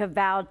 America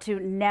vowed to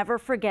never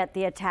forget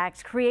the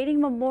attacks, creating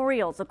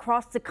memorials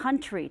across the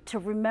country to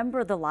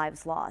remember the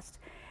lives lost.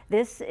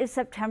 This is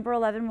September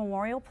 11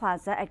 Memorial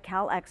Plaza at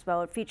Cal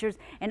Expo. It features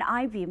an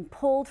I-beam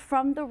pulled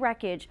from the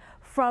wreckage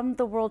from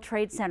the World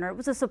Trade Center. It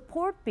was a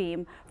support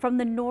beam from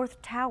the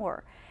North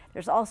Tower.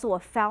 There's also a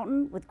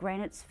fountain with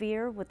granite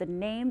sphere with the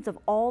names of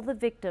all the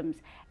victims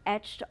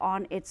etched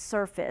on its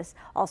surface.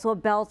 Also a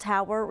bell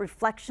tower,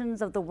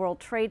 reflections of the World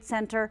Trade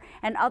Center,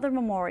 and other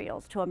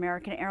memorials to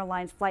American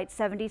Airlines Flight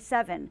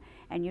 77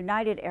 and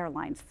United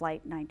Airlines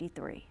Flight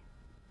 93.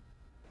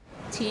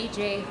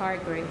 T.J.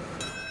 Hargrave.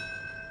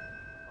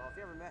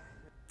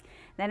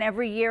 Then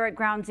every year at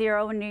Ground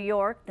Zero in New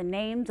York, the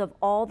names of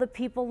all the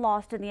people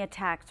lost in the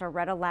attacks are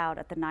read aloud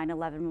at the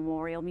 9/11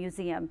 Memorial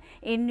Museum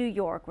in New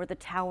York, where the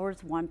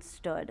towers once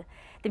stood.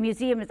 The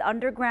museum is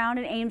underground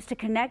and aims to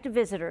connect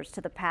visitors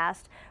to the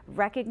past,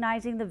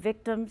 recognizing the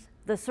victims,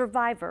 the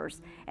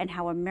survivors, and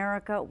how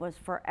America was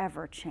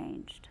forever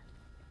changed.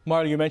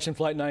 Marley, you mentioned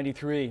Flight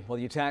 93. Well,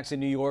 the attacks in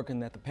New York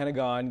and at the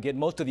Pentagon get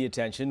most of the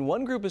attention.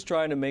 One group is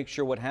trying to make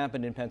sure what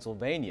happened in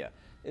Pennsylvania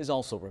is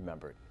also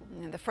remembered.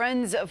 The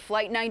Friends of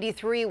Flight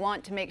 93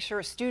 want to make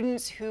sure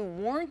students who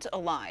weren't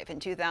alive in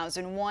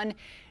 2001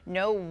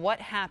 know what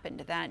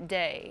happened that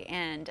day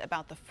and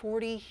about the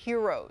 40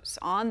 heroes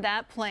on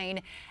that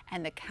plane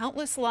and the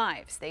countless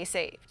lives they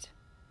saved.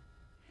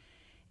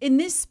 In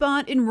this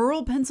spot in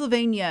rural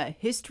Pennsylvania,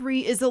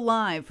 history is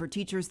alive for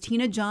teachers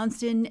Tina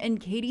Johnston and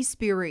Katie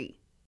Speary.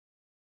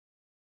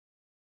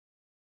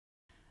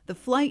 The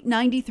Flight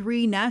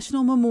 93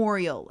 National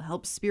Memorial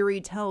helps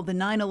Speary tell the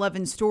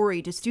 9/11 story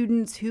to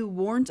students who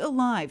weren't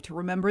alive to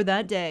remember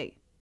that day.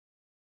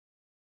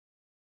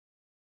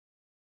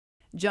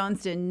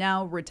 Johnston,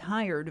 now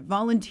retired,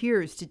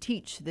 volunteers to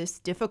teach this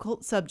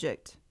difficult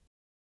subject.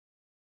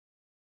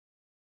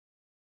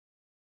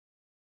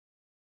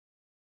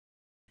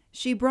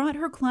 She brought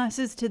her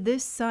classes to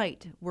this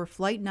site where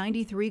Flight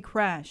 93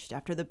 crashed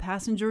after the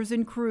passengers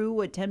and crew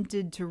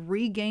attempted to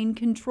regain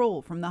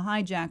control from the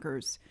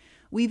hijackers,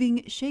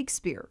 weaving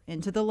Shakespeare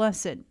into the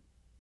lesson.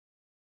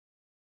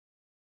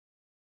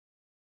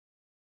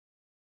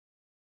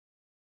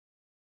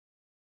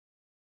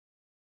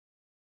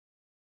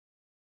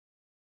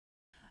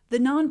 The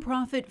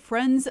nonprofit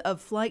Friends of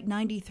Flight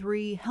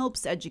 93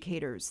 helps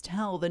educators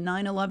tell the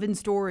 9/11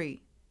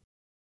 story.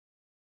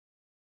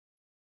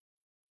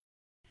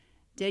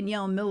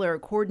 Danielle Miller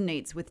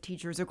coordinates with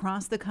teachers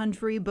across the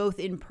country, both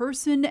in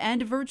person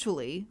and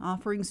virtually,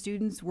 offering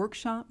students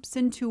workshops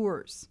and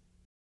tours.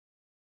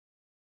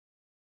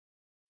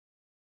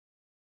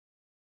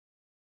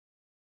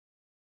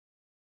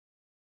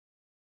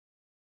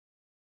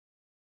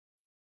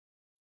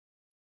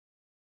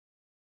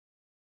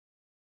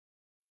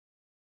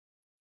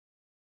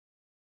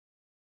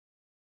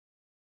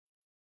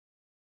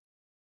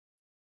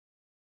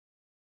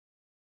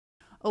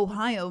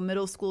 Ohio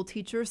middle school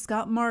teacher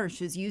Scott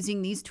Marsh is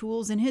using these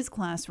tools in his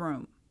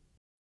classroom.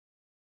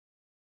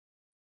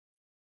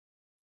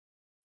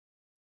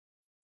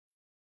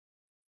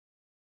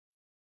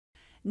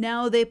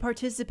 Now they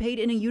participate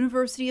in a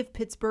University of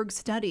Pittsburgh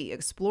study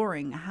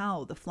exploring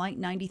how the Flight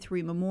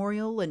 93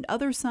 Memorial and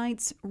other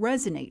sites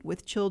resonate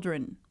with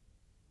children.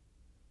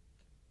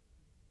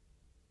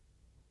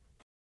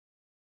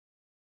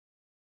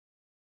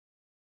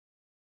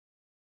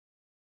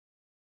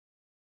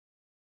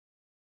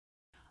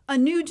 A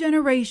new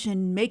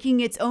generation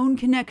making its own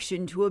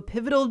connection to a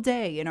pivotal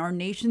day in our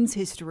nation's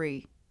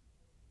history.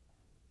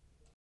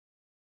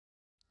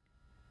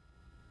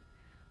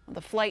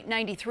 The Flight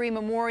 93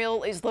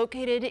 Memorial is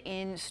located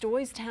in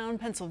Stoystown,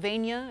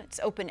 Pennsylvania. It's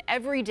open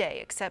every day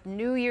except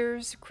New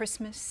Year's,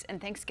 Christmas,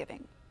 and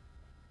Thanksgiving.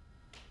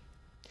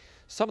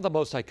 Some of the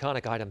most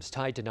iconic items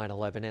tied to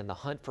 9/11 and the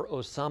hunt for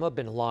Osama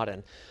bin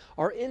Laden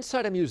are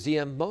inside a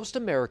museum most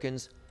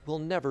Americans will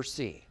never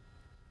see.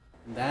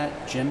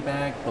 That gym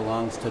bag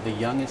belongs to the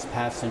youngest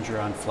passenger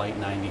on Flight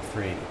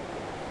 93.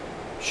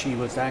 She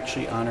was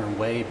actually on her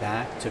way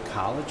back to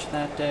college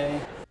that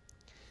day.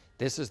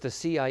 This is the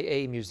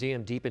CIA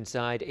museum deep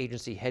inside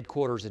agency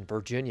headquarters in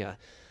Virginia.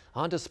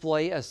 On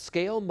display, a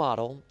scale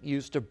model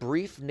used to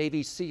brief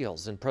Navy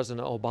SEALs and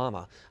President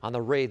Obama on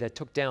the raid that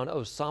took down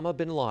Osama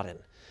bin Laden.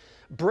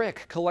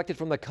 Brick collected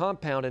from the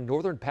compound in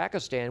northern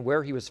Pakistan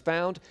where he was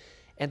found,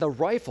 and the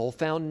rifle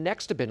found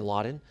next to bin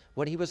Laden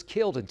when he was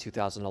killed in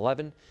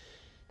 2011.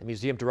 The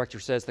museum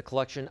director says the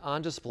collection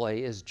on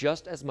display is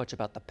just as much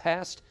about the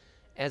past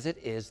as it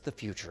is the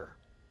future.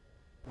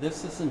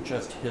 This isn't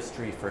just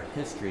history for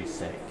history's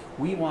sake.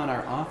 We want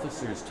our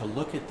officers to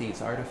look at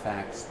these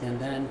artifacts and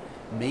then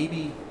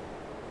maybe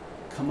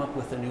come up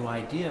with a new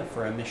idea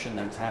for a mission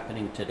that's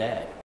happening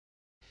today.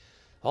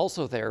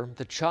 Also there,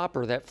 the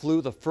chopper that flew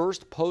the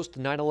first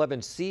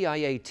post-9/11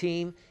 CIA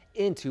team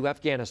into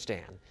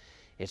Afghanistan.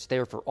 It's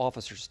there for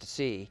officers to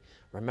see,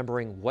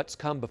 remembering what's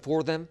come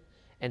before them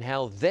and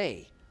how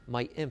they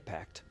might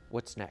impact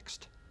what's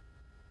next.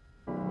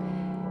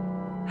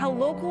 How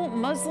local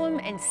Muslim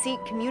and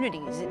Sikh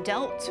communities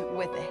dealt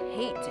with the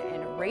hate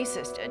and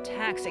racist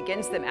attacks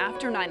against them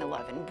after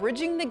 9/11,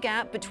 bridging the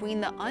gap between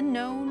the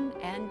unknown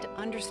and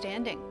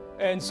understanding.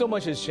 And so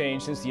much has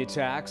changed since the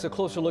attacks. A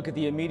closer look at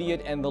the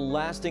immediate and the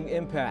lasting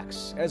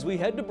impacts. As we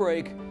head to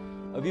break,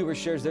 a viewer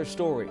shares their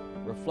story,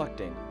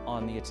 reflecting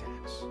on the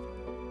attacks.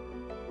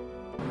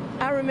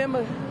 I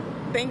remember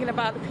thinking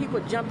about the people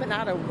jumping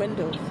out of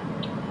windows,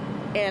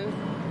 and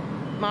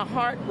my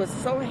heart was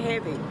so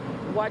heavy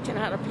watching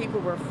how the people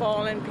were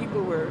falling.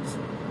 People were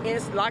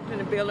locked in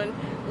the building.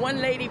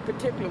 One lady in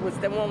particular was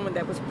the woman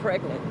that was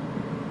pregnant,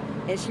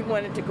 and she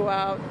wanted to go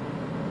out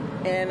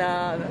and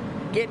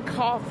get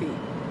coffee,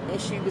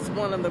 and she was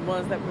one of the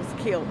ones that was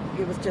killed.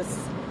 It was just,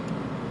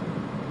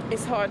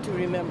 it's hard to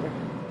remember.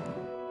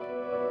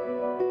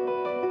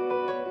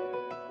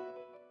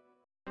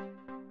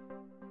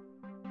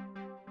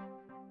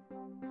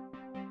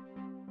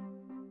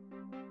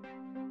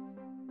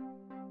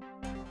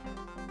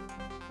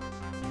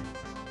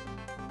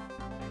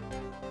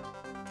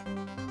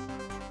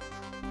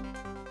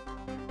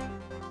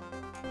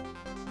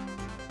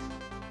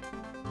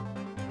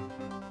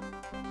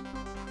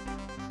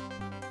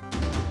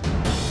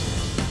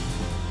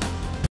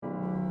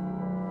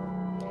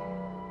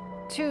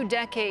 Two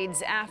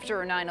decades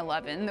after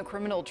 9/11, the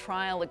criminal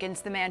trial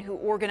against the man who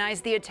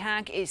organized the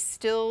attack is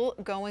still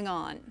going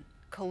on.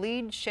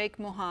 Khalid Sheikh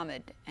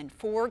Mohammed and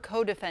 4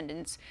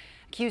 co-defendants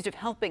accused of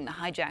helping the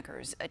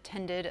hijackers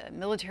attended a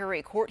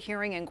military court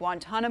hearing in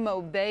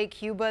Guantanamo Bay,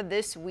 Cuba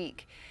this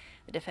week.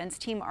 The defense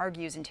team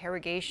argues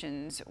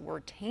interrogations were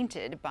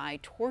tainted by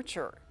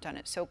torture done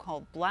at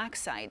so-called black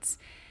sites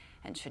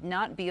and should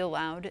not be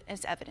allowed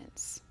as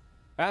evidence.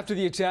 After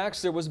the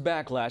attacks, there was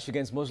backlash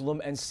against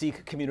Muslim and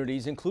Sikh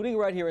communities, including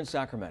right here in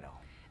Sacramento.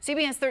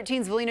 CBS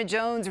 13's Valina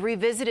Jones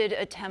revisited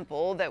a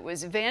temple that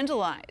was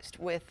vandalized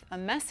with a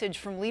message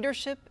from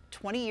leadership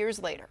 20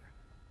 years later.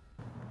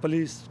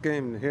 Police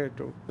came here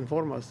to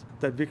inform us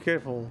that be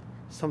careful,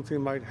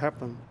 something might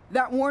happen.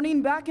 That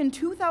warning back in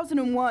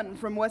 2001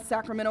 from West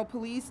Sacramento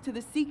police to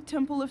the Sikh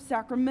Temple of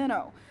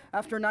Sacramento.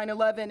 After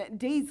 9/11,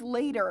 days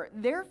later,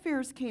 their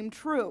fears came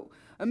true.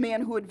 A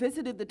man who had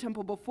visited the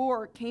temple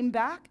before came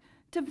back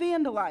to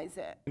vandalize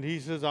it. And he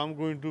says, I'm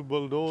going to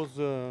bulldoze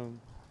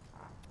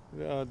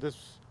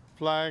this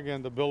flag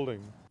and the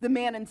building. The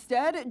man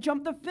instead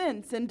jumped the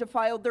fence and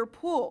defiled their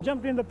pool.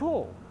 Jumped in the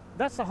pool.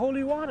 That's the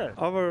holy water.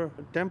 Our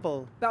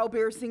temple.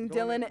 Balbir Singh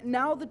Dillon,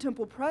 now the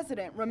temple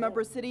president,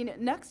 remembers sitting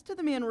next to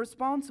the man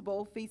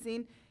responsible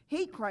facing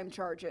hate crime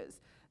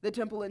charges. The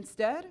temple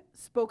instead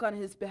spoke on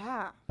his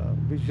behalf.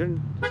 We shouldn't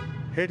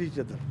hate each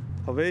other.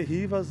 The way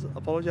he was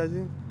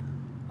apologizing,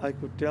 I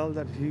could tell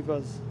that he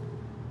was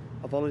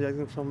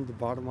apologizing from the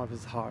bottom of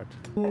his heart.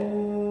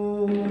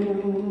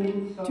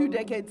 2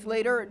 decades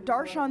later,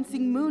 Darshan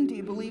Singh Mundi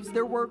believes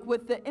their work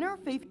with the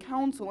Interfaith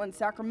Council in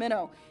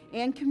Sacramento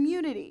and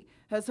community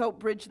has helped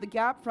bridge the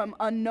gap from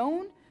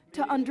unknown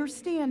to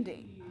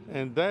understanding.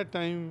 And that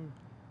time,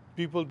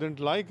 people didn't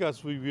like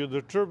us. We wore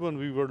the turban.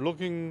 We were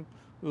looking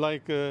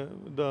like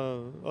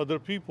the other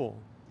people.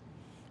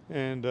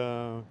 And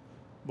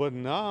but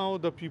now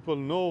the people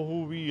know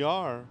who we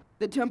are.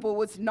 The temple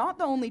was not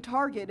the only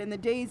target in the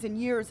days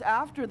and years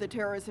after the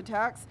terrorist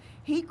attacks.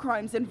 Hate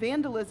crimes and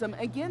vandalism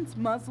against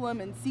Muslim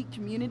and Sikh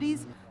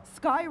communities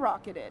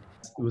skyrocketed.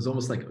 It was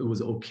almost like it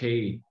was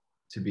okay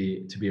to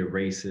be a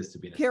racist, to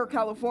be. CARE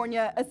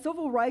California, a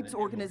civil rights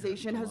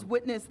organization, has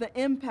witnessed the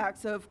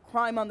impacts of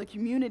crime on the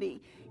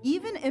community,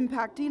 even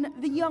impacting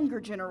the younger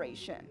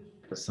generation.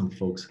 Some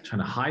folks trying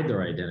to hide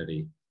their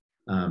identity,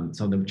 some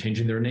of them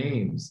changing their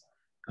names,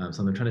 some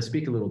of them trying to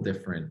speak a little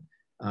different,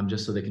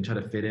 just so they can try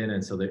to fit in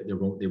and so they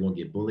won't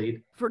get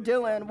bullied. For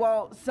Dylan,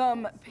 while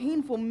some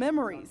painful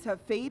memories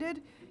have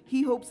faded,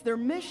 he hopes their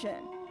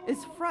mission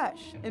is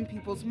fresh in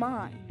people's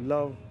mind.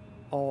 Love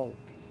all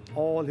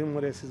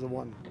human races are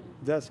one.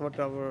 That's what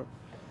our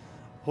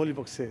holy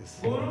book says.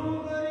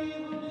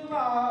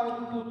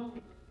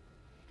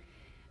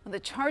 The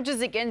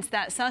charges against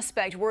that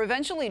suspect were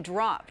eventually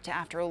dropped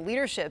after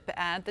leadership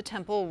at the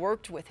temple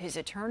worked with his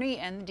attorney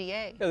and the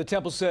DA. Yeah, the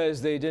temple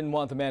says they didn't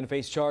want the man to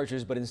face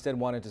charges, but instead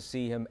wanted to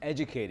see him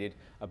educated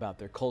about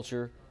their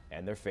culture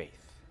and their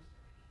faith.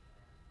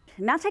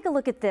 Now take a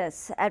look at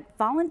this, at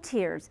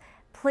volunteers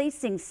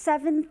placing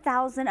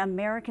 7,000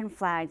 American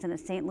flags in a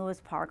St. Louis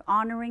park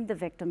honoring the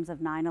victims of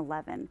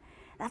 9/11.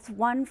 That's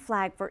one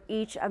flag for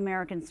each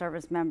American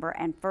service member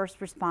and first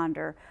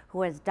responder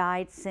who has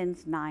died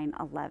since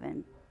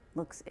 9/11.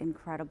 Looks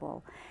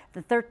incredible.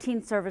 The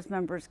 13 service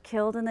members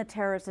killed in the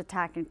terrorist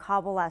attack in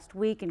Kabul last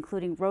week,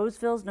 including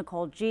Roseville's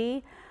Nicole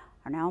G.,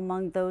 are now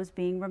among those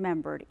being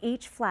remembered.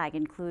 Each flag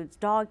includes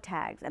dog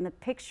tags and the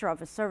picture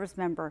of a service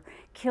member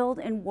killed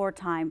in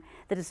wartime.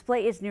 The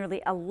display is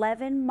nearly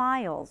 11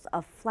 miles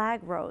of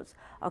flag rows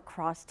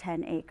across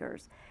 10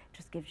 acres.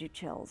 Just gives you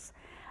chills.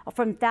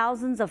 From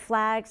thousands of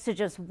flags to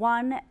just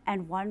one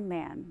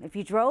man. If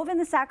you drove in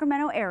the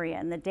Sacramento area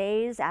in the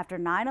days after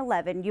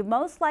 9/11, you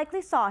most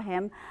likely saw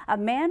him, a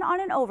man on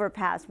an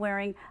overpass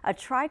wearing a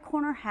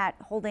tri-corner hat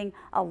holding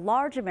a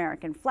large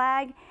American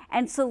flag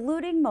and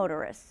saluting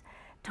motorists.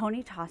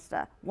 Tony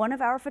Tosta, one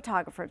of our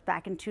photographers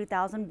back in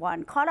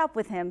 2001, caught up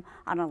with him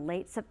on a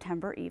late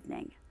September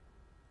evening.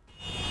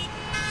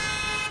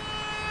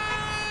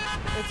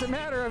 It's a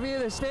matter of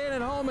either staying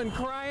at home and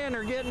crying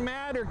or getting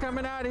mad or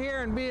coming out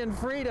here and being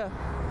free to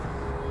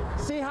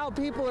see how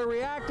people are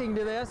reacting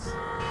to this.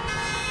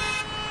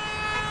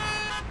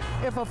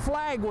 If a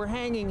flag were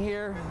hanging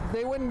here,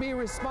 they wouldn't be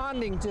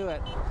responding to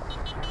it.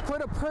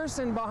 Put a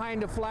person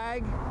behind a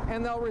flag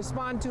and they'll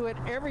respond to it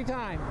every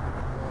time.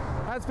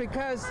 That's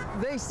because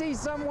they see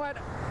somewhat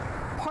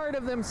part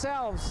of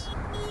themselves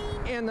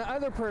in the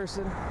other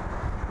person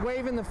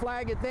waving the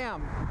flag at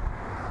them.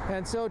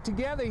 And so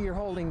together you're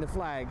holding the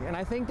flag. And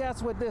I think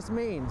that's what this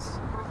means.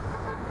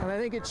 And I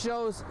think it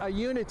shows a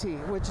unity,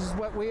 which is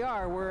what we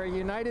are. We're a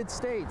United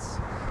States.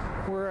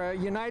 We're a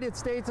United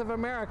States of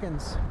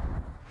Americans.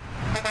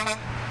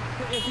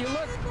 If you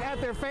look at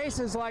their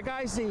faces like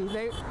I see,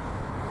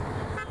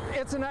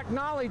 it's an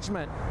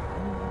acknowledgement.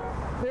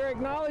 They're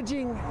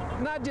acknowledging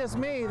not just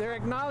me, they're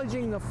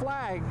acknowledging the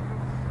flag.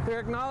 They're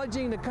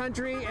acknowledging the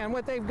country and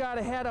what they've got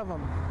ahead of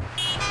them.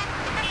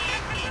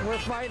 We're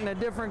fighting a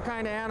different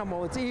kind of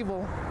animal. It's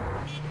evil.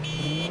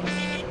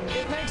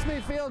 It makes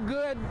me feel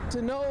good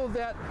to know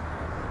that,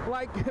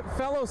 like,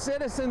 fellow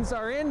citizens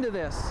are into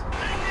this.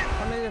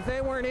 I mean, if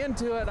they weren't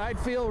into it, I'd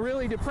feel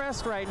really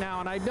depressed right now,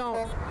 and I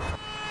don't.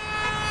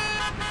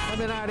 I've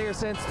been out here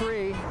since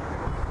 3.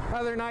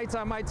 Other nights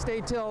I might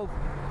stay till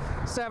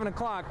 7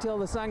 o'clock, till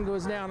the sun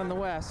goes down in the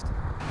west.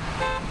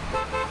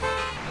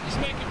 How does this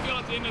make you feel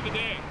at the end of the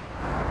day?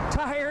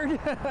 Tired.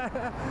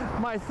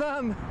 My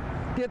thumb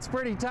gets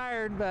pretty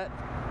tired, but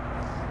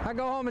I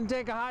go home and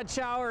take a hot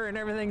shower and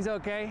everything's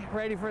okay,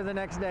 ready for the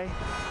next day.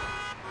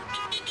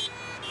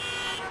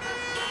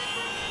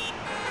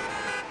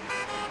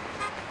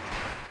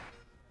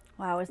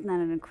 Wow, isn't that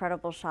an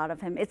incredible shot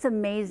of him? It's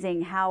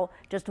amazing how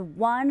just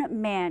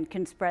one man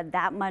can spread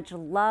that much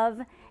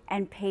love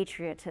and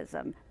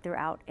patriotism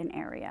throughout an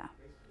area.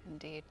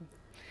 Indeed.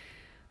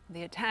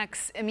 The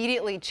attacks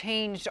immediately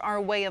changed our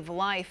way of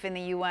life in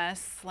the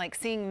U.S., like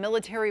seeing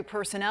military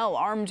personnel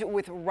armed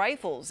with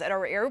rifles at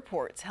our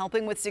airports,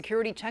 helping with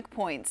security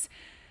checkpoints.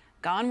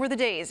 Gone were the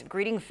days of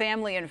greeting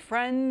family and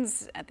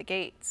friends at the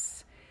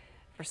gates.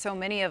 For so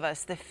many of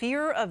us, the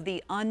fear of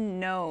the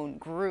unknown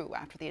grew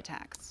after the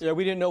attacks. Yeah,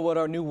 we didn't know what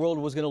our new world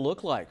was going to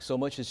look like. So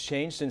much has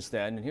changed since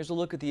then. And here's a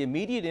look at the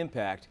immediate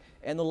impact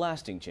and the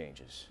lasting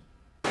changes.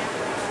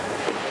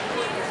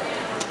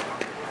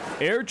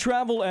 Air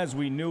travel as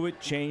we knew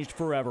it changed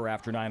forever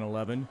after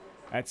 9/11.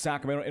 At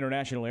Sacramento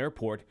International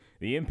Airport,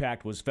 the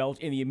impact was felt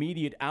in the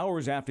immediate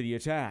hours after the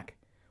attack.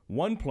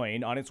 One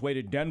plane on its way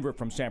to Denver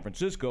from San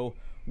Francisco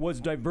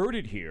was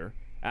diverted here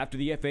after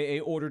the FAA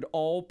ordered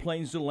all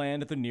planes to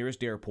land at the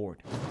nearest airport.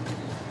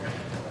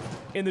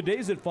 In the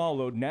days that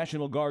followed,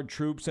 National Guard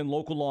troops and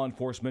local law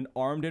enforcement,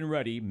 armed and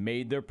ready,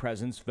 made their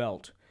presence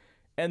felt.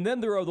 And then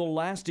there are the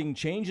lasting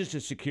changes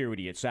to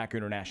security at Sac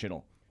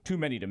International, too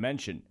many to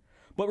mention.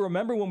 But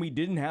remember when we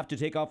didn't have to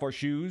take off our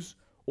shoes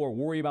or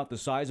worry about the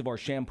size of our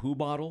shampoo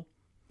bottle?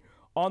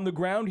 On the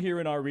ground here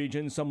in our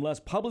region, some less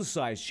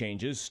publicized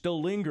changes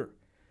still linger.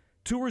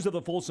 Tours of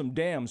the Folsom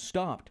Dam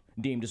stopped,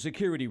 deemed a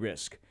security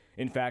risk.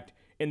 In fact,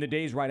 in the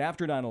days right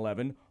after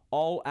 9/11,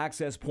 all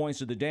access points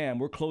to the dam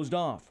were closed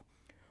off.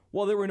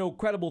 While there were no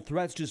credible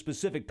threats to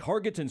specific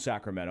targets in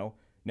Sacramento,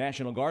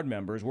 National Guard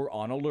members were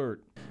on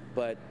alert.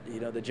 But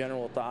the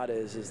general thought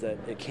is that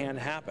it can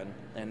happen,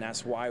 and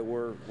that's why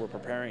we're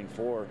preparing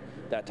for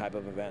that type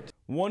of event.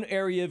 One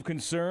area of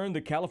concern,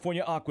 the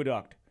California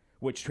Aqueduct,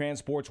 which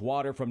transports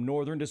water from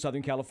northern to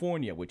southern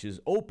California, which is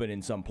open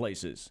in some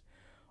places,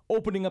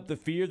 opening up the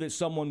fear that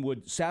someone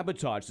would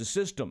sabotage the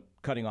system,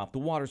 cutting off the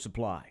water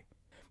supply.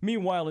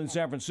 Meanwhile, in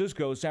San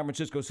Francisco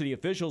city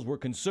officials were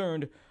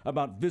concerned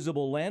about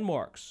visible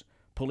landmarks.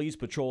 Police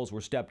patrols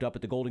were stepped up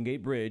at the Golden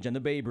Gate Bridge and the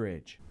Bay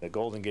Bridge. The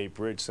Golden Gate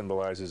Bridge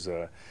symbolizes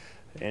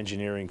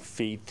engineering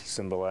feat,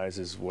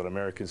 symbolizes what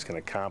Americans can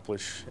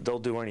accomplish. They'll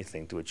do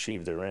anything to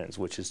achieve their ends,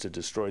 which is to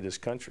destroy this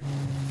country.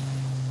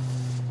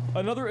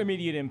 Another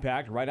immediate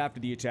impact right after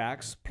the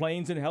attacks,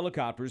 planes and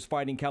helicopters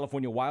fighting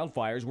California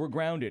wildfires were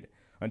grounded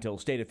until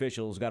state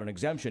officials got an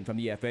exemption from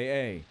the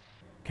FAA.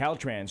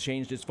 Caltrans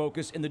changed its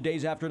focus in the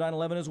days after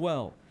 9/11 as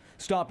well,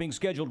 stopping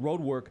scheduled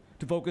road work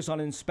to focus on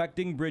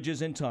inspecting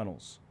bridges and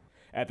tunnels.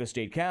 At the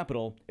state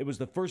capitol, it was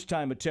the first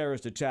time a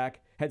terrorist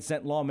attack had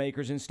sent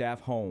lawmakers and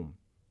staff home.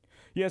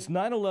 Yes,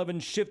 9/11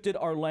 shifted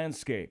our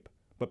landscape,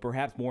 but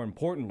perhaps more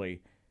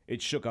importantly,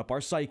 it shook up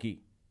our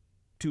psyche.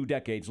 2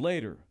 decades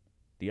later,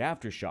 the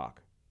aftershock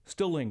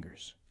still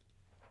lingers.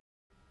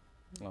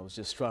 I was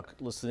just struck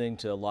listening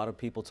to a lot of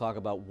people talk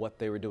about what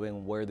they were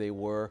doing, where they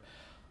were.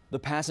 The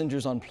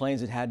passengers on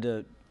planes that had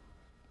to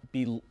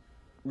be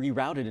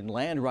rerouted and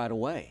land right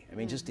away. I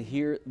mean, just to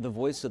hear the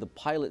voice of the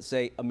pilot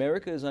say,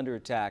 America is under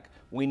attack,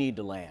 we need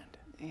to land.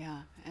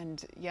 Yeah,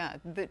 and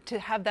to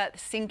have that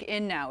sink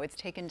in now, it's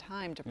taken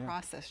time to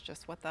process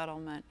just what that all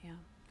meant. Yeah.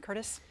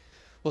 Curtis?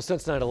 Well,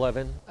 since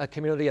 9/11, a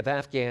community of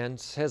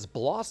Afghans has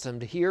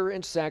blossomed here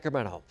in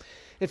Sacramento.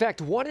 In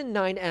fact, 1 in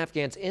 9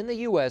 Afghans in the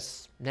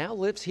U.S. now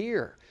lives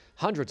here,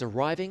 hundreds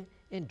arriving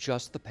in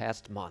just the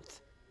past month.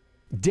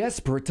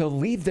 Desperate to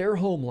leave their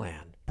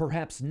homeland,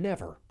 perhaps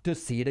never to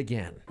see it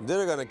again.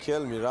 They're gonna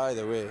kill me right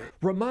away.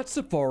 Ramat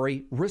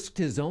Safari risked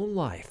his own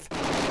life,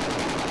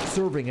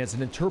 serving as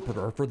an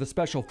interpreter for the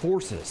Special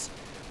Forces.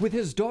 With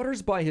his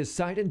daughters by his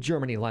side in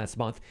Germany last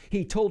month,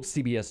 he told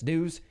CBS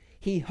News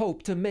he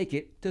hoped to make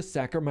it to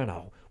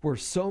Sacramento, where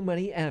so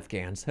many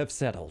Afghans have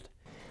settled.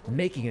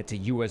 Making it to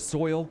U.S.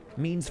 soil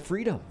means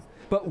freedom.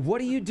 But what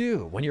do you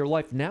do when your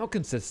life now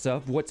consists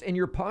of what's in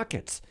your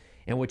pockets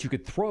and what you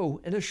could throw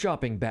in a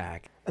shopping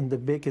bag? And the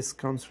biggest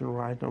concern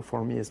right now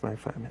for me is my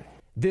family.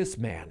 This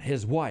man,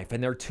 his wife,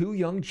 and their 2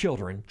 young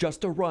children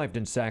just arrived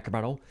in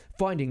Sacramento,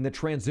 finding the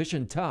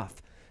transition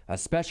tough,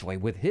 especially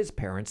with his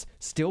parents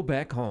still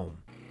back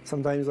home.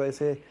 Sometimes I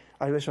say,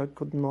 I wish I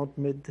could not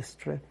make this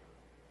trip.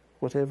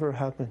 Whatever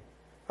happened,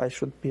 I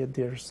should be at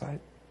their side.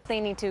 They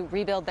need to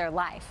rebuild their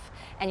life,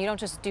 and you don't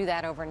just do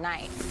that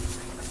overnight.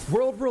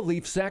 World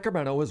Relief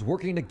Sacramento is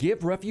working to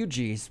give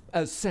refugees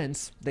a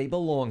sense they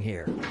belong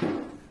here,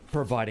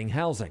 providing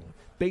housing,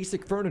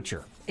 basic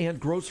furniture, and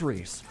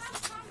groceries,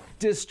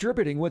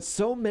 distributing what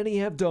so many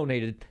have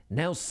donated,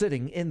 now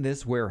sitting in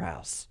this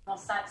warehouse. We'll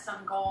set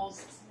some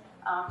goals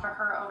for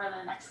her over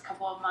the next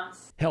couple of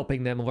months,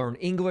 helping them learn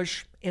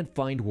English and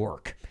find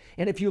work.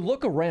 And if you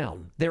look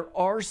around, there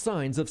are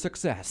signs of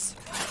success.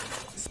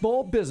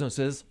 Small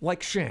businesses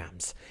like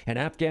Shams, an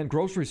Afghan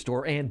grocery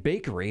store and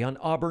bakery on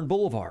Auburn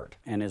Boulevard.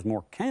 And as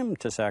more come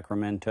to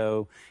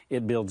Sacramento,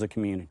 it builds a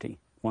community.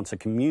 Once a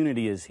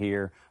community is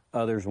here,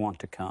 others want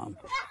to come.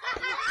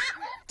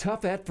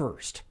 Tough at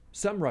first.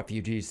 Some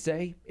refugees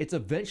say it's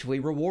eventually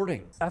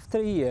rewarding. After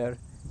a year,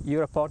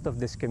 you're a part of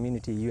this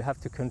community. You have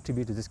to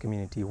contribute to this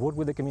community, work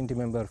with a community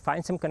member,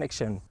 find some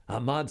connection.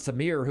 Ahmad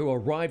Samir, who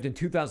arrived in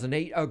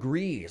 2008,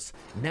 agrees.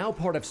 Now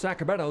part of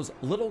Sacramento's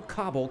Little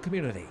Kabul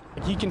community.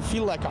 You can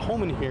feel like a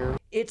home in here.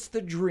 It's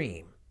the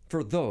dream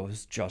for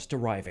those just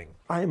arriving.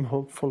 I'm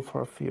hopeful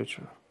for a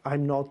future.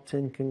 I'm not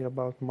thinking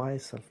about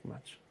myself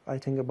much. I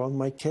think about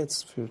my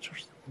kids'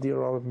 futures.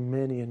 There are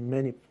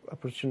many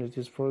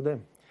opportunities for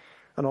them,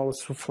 and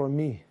also for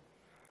me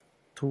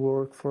to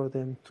work for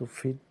them, to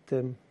feed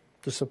them,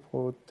 to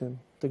support them,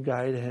 to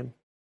guide him.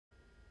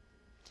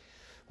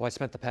 Well, I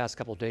spent the past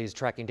couple of days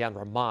tracking down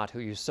Ramat, who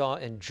you saw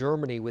in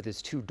Germany with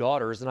his 2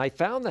 daughters, and I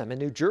found them in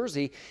New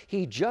Jersey.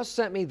 He just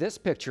sent me this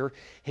picture.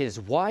 His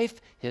wife,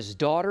 his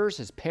daughters,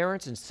 his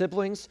parents, and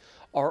siblings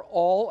are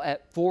all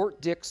at Fort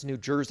Dix, New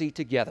Jersey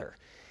together.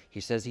 He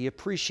says he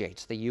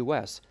appreciates the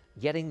U.S.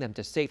 getting them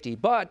to safety,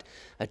 but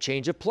a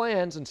change of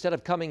plans. Instead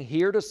of coming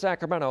here to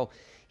Sacramento,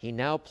 he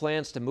now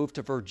plans to move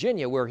to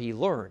Virginia, where he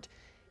learned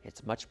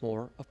it's much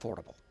more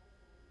affordable.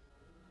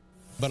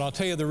 But I'll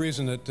tell you the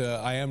reason that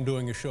I am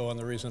doing a show and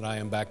the reason I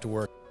am back to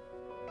work.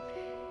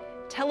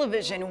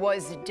 Television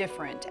was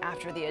different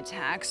after the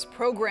attacks.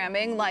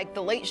 Programming like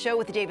The Late Show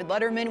with David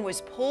Letterman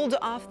was pulled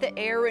off the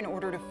air in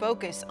order to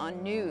focus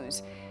on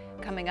news.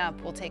 Coming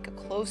up, we'll take a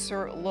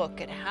closer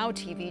look at how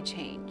TV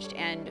changed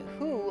and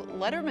who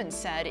Letterman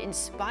said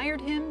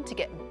inspired him to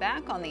get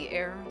back on the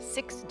air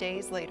 6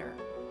 days later.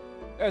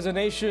 As a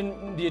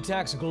nation, the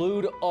attacks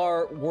glued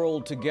our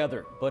world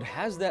together. But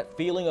has that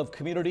feeling of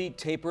community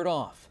tapered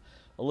off?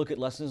 A look at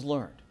lessons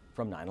learned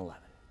from 9/11.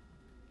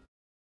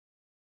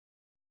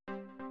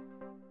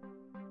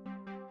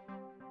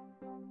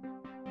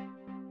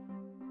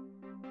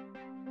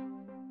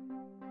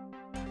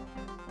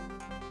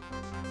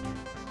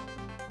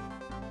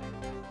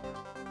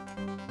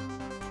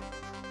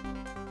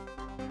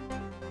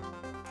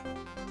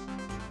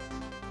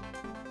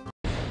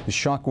 The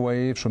shock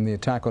waves from the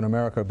attack on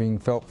America are being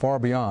felt far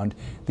beyond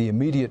the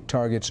immediate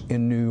targets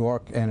in New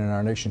York and in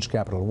our nation's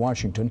capital,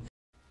 Washington.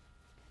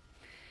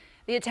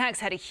 The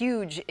attacks had a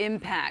huge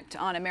impact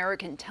on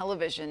American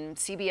television.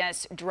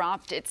 CBS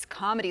dropped its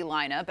comedy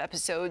lineup.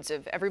 Episodes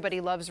of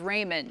Everybody Loves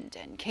Raymond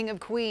and King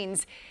of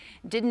Queens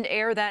didn't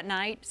air that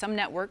night. Some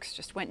networks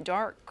just went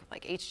dark,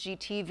 like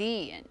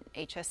HGTV and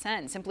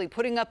HSN, simply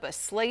putting up a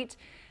slate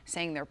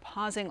saying they're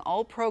pausing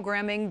all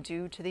programming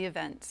due to the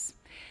events.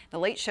 The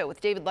Late Show with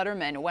David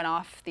Letterman went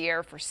off the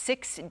air for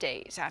 6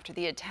 days after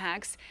the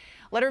attacks.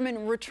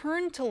 Letterman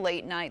returned to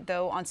late night,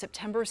 though, on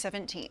September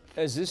 17th.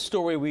 As this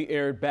story we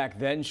aired back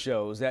then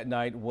shows, that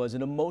night was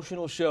an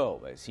emotional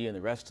show as he and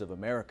the rest of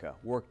America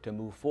worked to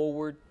move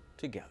forward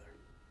together.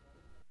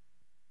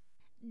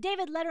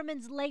 David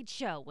Letterman's Late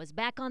Show was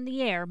back on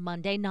the air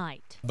Monday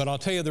night. But I'll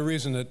tell you the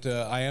reason that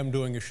I am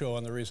doing a show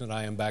and the reason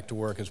I am back to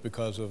work is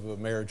because of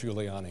Mayor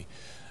Giuliani.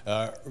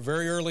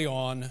 Very early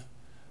on,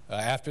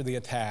 after the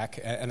attack,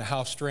 and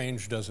how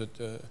strange does it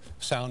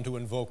sound to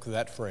invoke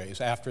that phrase,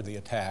 after the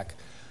attack,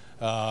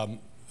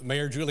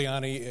 Mayor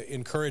Giuliani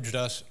encouraged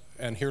us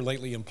and here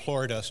lately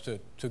implored us to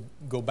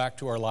go back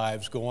to our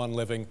lives, go on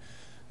living,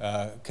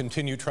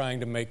 continue trying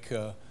to make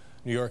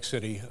New York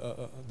City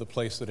the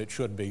place that it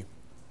should be.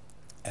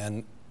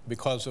 And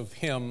because of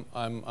him,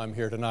 I'm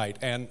here tonight.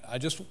 And I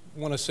just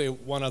want to say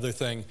one other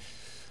thing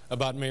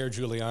about Mayor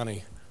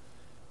Giuliani.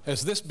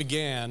 As this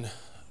began,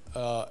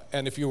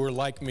 and if you were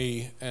like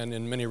me, and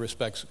in many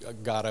respects,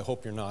 God, I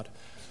hope you're not.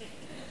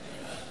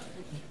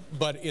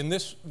 But in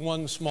this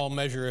one small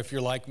measure, if you're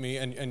like me,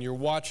 and you're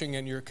watching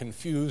and you're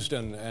confused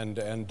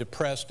and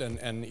depressed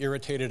and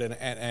irritated and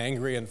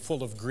angry and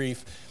full of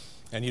grief,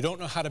 and you don't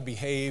know how to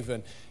behave,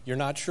 and you're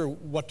not sure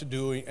what to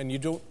do, and you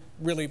don't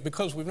really,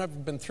 because we've never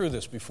been through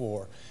this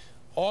before,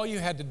 all you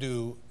had to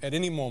do at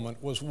any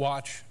moment was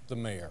watch the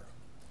mayor.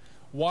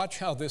 Watch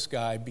how this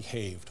guy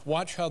behaved.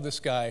 Watch how this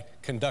guy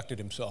conducted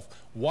himself.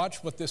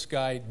 Watch what this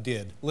guy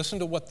did. Listen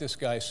to what this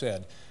guy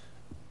said.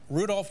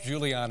 Rudolph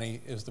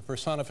Giuliani is the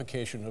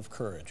personification of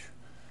courage.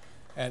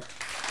 And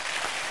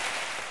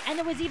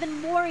there was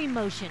even more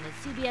emotion as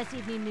CBS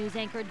Evening News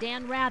anchor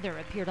Dan Rather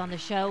appeared on the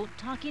show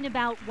talking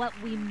about what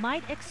we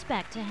might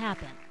expect to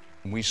happen.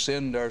 We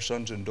send our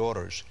sons and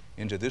daughters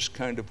into this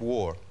kind of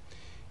war,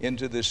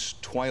 into this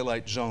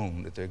twilight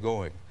zone that they're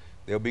going.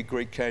 There'll be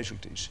great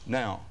casualties.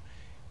 Now,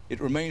 it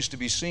remains to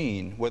be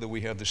seen whether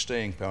we have the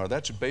staying power.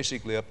 That's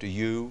basically up to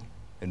you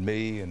and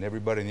me and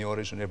everybody in the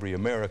audience and every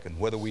American,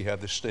 whether we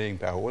have the staying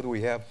power, whether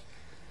we have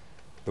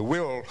the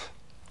will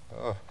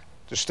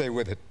to stay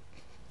with it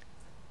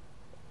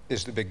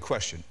is the big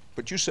question.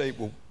 But you say,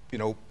 well, you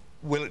know,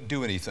 will it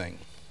do anything?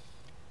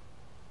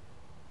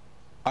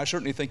 I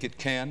certainly think it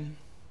can,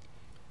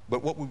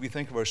 but what would we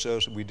think of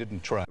ourselves if we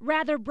didn't try?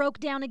 Rather broke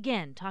down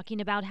again,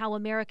 talking about how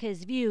America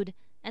is viewed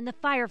and the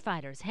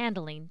firefighters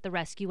handling the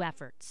rescue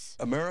efforts.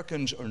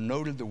 Americans are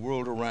noted the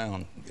world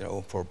around, you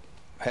know, for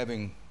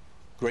having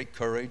great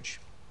courage,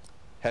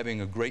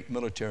 having a great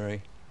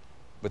military,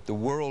 but the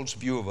world's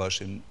view of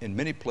us in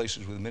many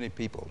places with many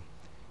people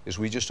is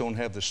we just don't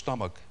have the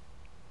stomach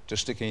to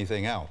stick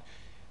anything out.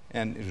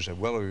 And it was said,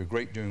 well, we were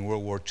great during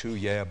World War II,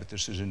 yeah, but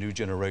this is a new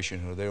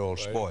generation, or they're all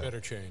spoiled. It better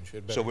change.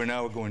 It better so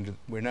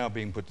we're now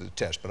being put to the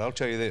test. But I'll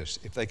tell you this,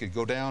 if they could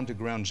go down to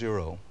ground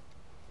zero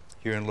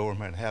here in Lower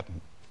Manhattan,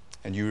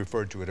 and you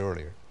referred to it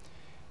earlier,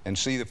 and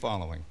see the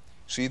following.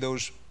 See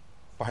those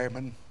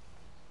firemen?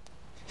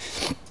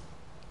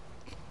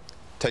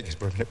 Take this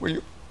for a minute, will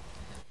you?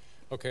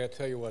 Okay, I'll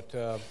tell you what.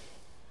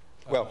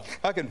 Well,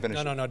 I can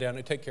finish. No,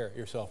 Dan, take care of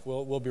yourself.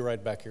 We'll be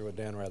right back here with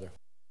Dan Rather.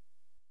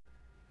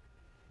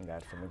 And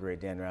that from the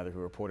great Dan Rather, who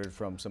reported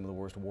from some of the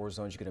worst war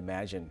zones you could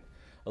imagine.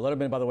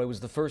 Letterman, by the way,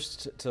 was the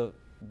first to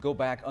go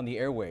back on the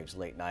airwaves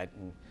late night.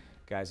 And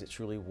guys, it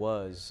truly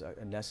was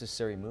a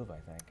necessary move, I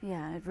think.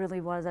 Yeah, it really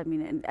was. I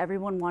mean, and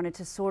everyone wanted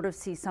to sort of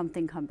see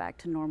something come back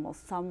to normal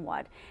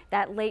somewhat.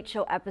 That Late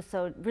Show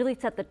episode really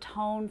set the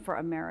tone for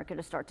America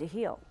to start to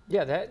heal.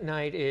 Yeah, that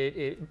night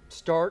it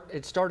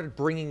started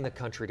bringing the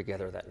country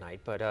together that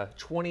night. But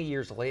 20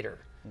 years later,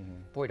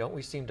 boy, don't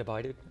we seem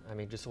divided? I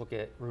mean, just look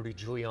at Rudy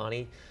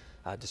Giuliani.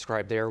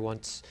 Described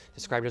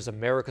as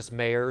America's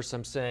mayor.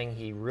 Some saying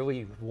he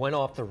really went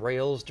off the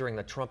rails during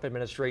the Trump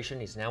administration.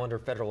 He's now under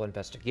federal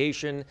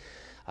investigation,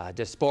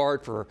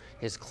 disbarred for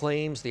his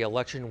claims the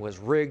election was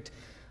rigged.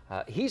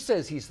 He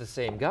says he's the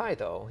same guy,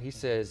 though. He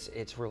says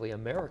it's really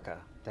America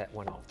that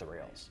went off the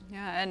rails.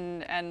 Yeah,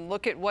 and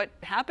look at what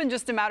happened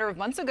just a matter of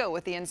months ago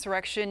with the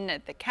insurrection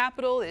at the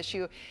Capitol. The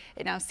issue,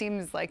 it now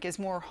seems like, is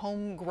more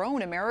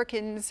homegrown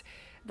Americans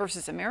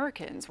versus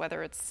Americans,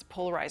 whether it's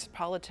polarized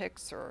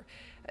politics or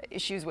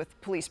issues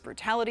with police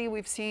brutality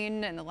we've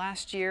seen in the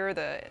last year,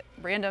 the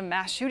random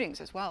mass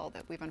shootings as well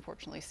that we've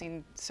unfortunately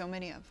seen so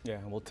many of. Yeah,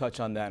 we'll touch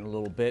on that in a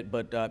little bit.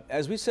 But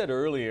as we said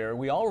earlier,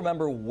 we all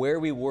remember where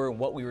we were and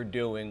what we were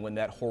doing when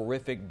that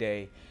horrific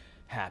day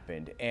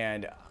happened.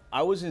 And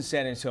I was in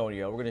San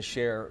Antonio. We're going to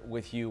share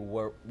with you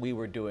what we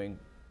were doing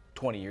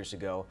 20 years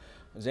ago.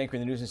 I was anchoring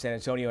the news in San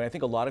Antonio, and I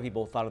think a lot of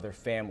people thought of their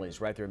families,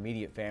 right, their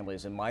immediate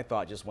families, and my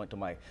thought just went to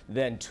my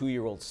then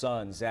 2-year-old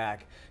son,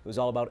 Zach. It was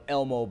all about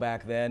Elmo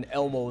back then,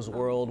 Elmo's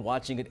World,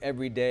 watching it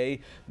every day.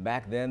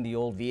 Back then, the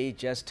old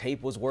VHS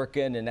tape was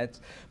working, and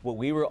that's what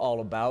we were all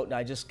about, and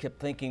I just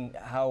kept thinking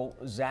how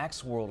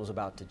Zach's world was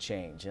about to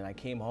change. And I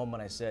came home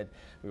and I said,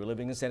 we were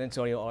living in San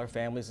Antonio, all our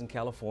families in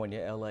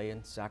California, LA,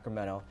 and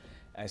Sacramento.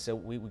 I said,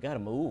 we got to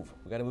move.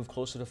 We got to move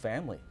closer to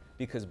family.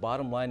 Because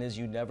bottom line is,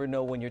 you never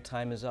know when your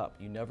time is up.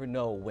 You never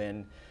know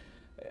when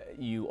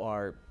you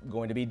are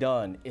going to be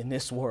done in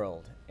this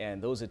world.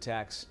 And those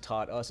attacks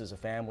taught us as a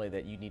family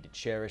that you need to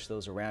cherish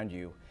those around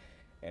you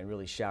and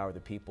really shower the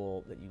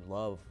people that you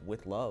love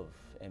with love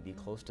and be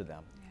close to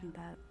them.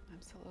 Yeah,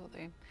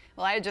 absolutely.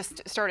 Well, I had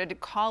just started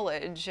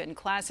college, and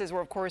classes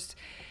were, of course,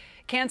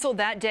 canceled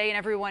that day, and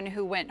everyone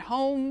who went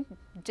home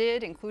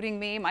did, including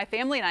me. My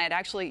family and I had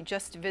actually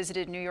just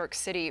visited New York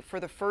City for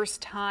the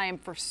first time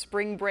for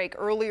spring break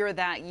earlier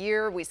that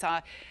year. We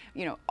saw,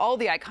 all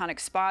the iconic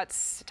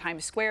spots,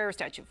 Times Square,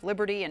 Statue of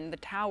Liberty, and the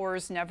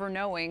towers, never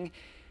knowing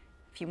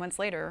a few months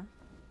later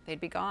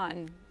they'd be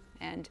gone.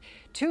 And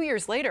 2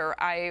 years later,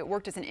 I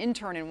worked as an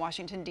intern in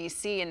Washington,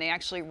 D.C., and they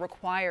actually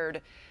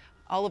required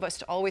all of us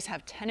to always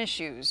have tennis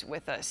shoes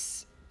with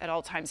us at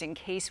all times in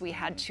case we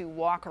had to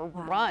walk or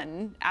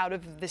run out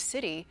of the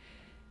city,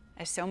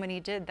 as so many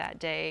did that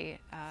day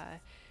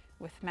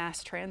with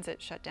mass transit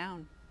shut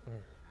down.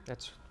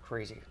 That's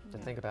crazy to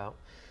think about.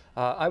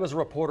 I was a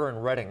reporter in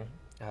Redding,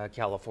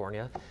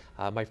 California,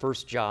 my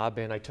first job,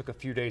 and I took a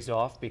few days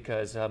off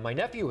because my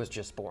nephew was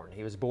just born.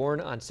 He was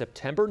born on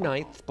September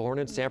 9th, born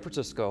in San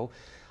Francisco.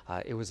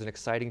 It was an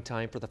exciting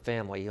time for the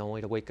family,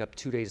 only to wake up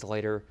 2 days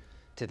later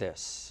to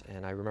this.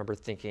 And I remember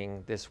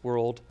thinking, this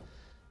world,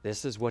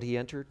 this is what he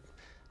entered.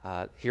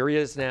 Here he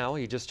is now.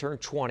 He just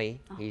turned 20.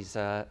 He's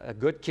a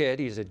good kid.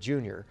 He's a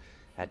junior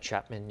at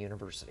Chapman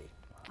University.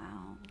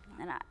 Wow.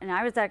 And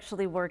I was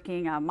actually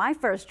working my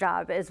first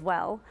job as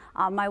well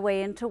on my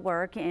way into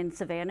work in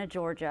Savannah,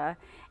 Georgia.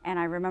 And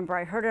I remember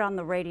I heard it on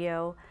the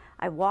radio.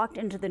 I walked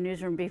into the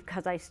newsroom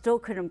because I still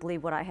couldn't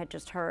believe what I had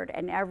just heard.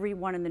 And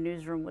everyone in the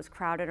newsroom was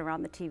crowded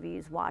around the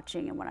TVs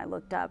watching. And when I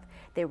looked up,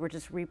 they were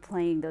just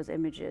replaying those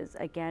images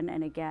again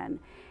and again.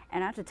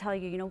 And I have to tell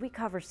you, we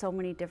cover so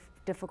many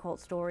difficult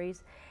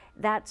stories.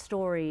 That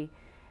story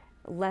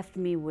left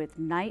me with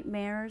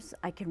nightmares.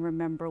 I can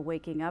remember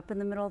waking up in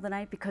the middle of the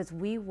night because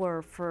we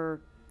were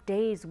for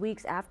days,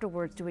 weeks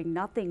afterwards doing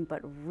nothing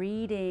but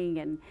reading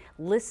and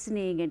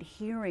listening and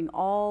hearing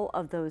all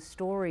of those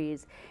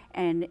stories.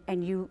 And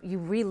you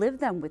relive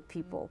them with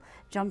people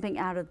jumping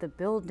out of the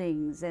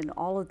buildings and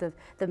all of the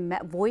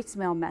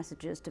voicemail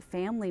messages to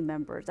family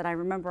members. And I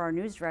remember our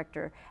news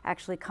director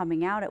actually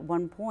coming out at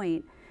one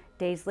point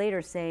days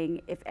later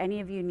saying, if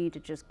any of you need to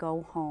just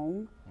go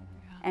home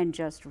and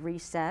just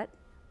reset,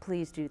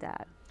 please do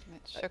that.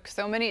 It shook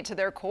so many to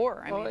their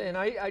core. And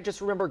I just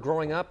remember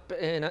growing up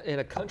in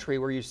a country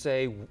where you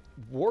say,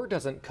 war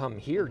doesn't come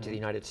here to the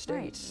United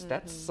States. Right.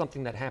 That's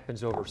something that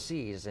happens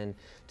overseas. And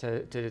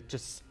to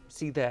just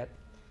see that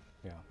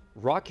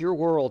rock your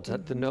world,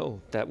 to know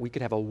that we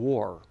could have a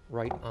war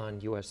right on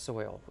U.S.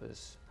 soil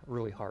was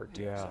really hard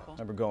to I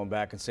remember going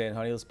back and saying,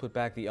 honey, let's put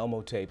back the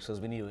Elmo tapes because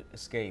we need to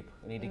escape.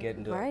 We need to get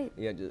into it.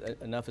 Yeah,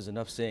 enough is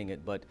enough seeing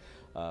it, but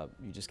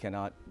you just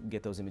cannot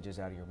get those images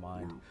out of your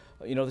mind.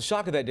 No. The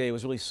shock of that day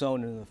was really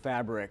sewn into the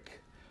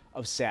fabric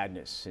of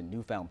sadness, and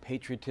newfound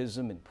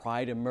patriotism and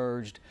pride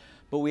emerged.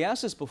 But we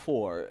asked this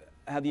before,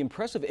 have the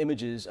impressive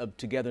images of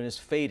togetherness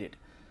faded?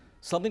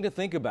 Something to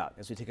think about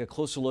as we take a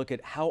closer look at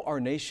how our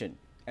nation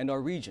and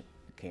our region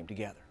came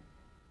together.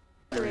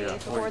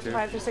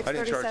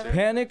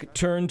 Panic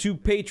turned to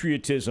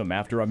patriotism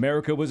after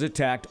America was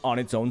attacked on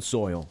its own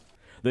soil.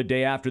 The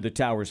day after the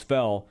towers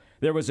fell,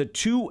 there was a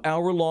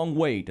 2-hour-long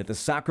wait at the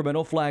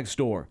Sacramento flag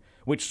store,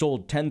 which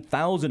sold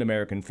 10,000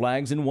 American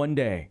flags in one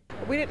day.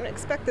 We didn't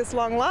expect this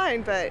long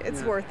line, but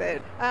it's worth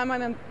it.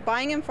 I'm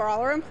buying them for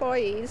all our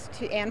employees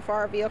and for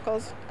our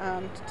vehicles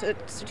to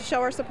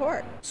show our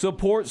support.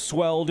 Support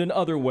swelled in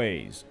other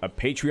ways. A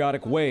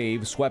patriotic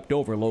wave swept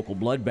over local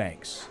blood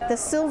banks. The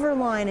silver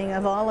lining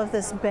of all of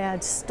this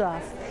bad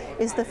stuff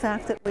is the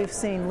fact that we've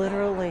seen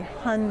literally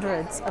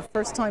hundreds of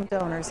first-time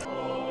donors.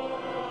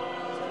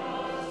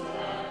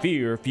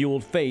 Fear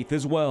fueled faith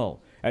as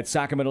well. At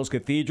Sacramento's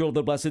Cathedral of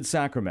the Blessed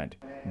Sacrament,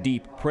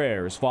 deep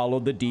prayers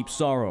followed the deep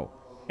sorrow.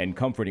 and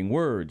comforting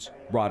words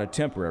brought a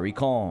temporary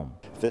calm.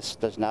 This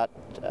does not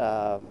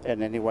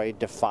in any way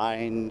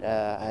define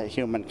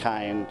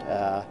humankind.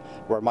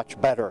 We're much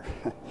better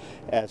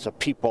as a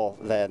people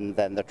than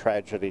the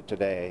tragedy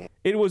today.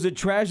 It was a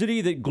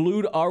tragedy that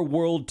glued our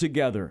world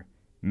together.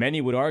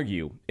 Many would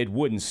argue it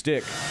wouldn't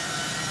stick.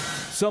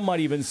 Some might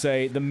even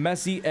say the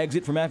messy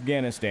exit from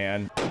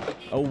Afghanistan,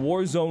 a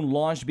war zone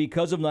launched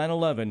because of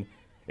 9/11,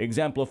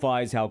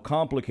 exemplifies how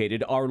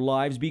complicated our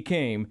lives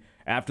became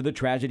after the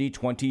tragedy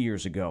 20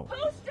 years ago.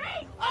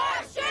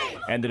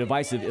 And the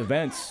divisive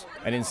events,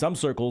 and in some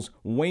circles,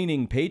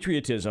 waning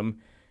patriotism,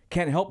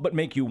 can't help but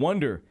make you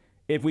wonder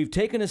if we've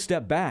taken a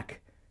step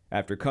back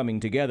after coming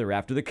together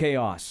after the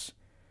chaos.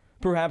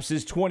 Perhaps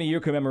this 20-year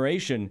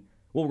commemoration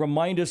will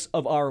remind us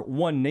of our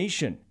one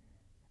nation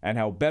and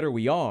how better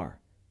we are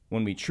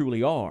when we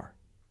truly are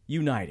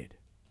united.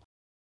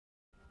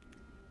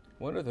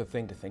 One other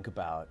thing to think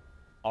about,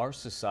 our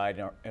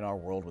society and our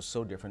world was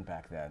so different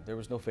back then. There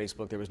was no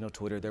Facebook, there was no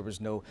Twitter, there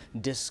was no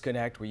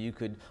disconnect where you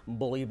could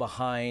bully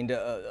behind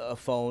a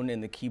phone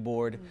and the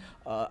keyboard.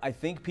 I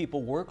think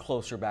people were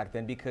closer back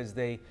then because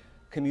they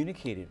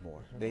communicated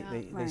more.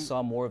 They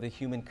saw more of the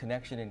human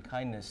connection and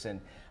kindness,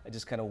 and I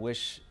just kind of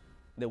wish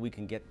that we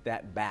can get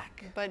that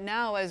back. But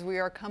now, as we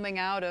are coming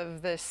out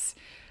of this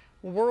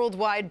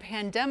worldwide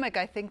pandemic,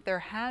 I think there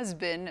has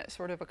been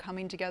sort of a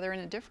coming together in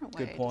a different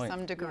way to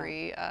some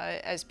degree,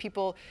 as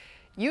people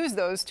use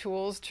those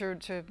tools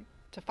to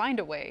find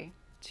a way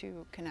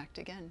to connect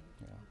again.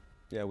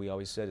 Yeah, we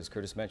always said, as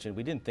Curtis mentioned,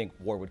 we didn't think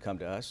war would come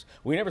to us.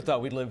 We never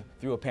thought we'd live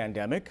through a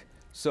pandemic.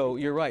 So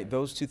you're right,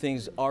 those two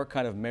things are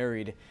kind of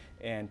married,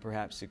 and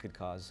perhaps it could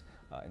cause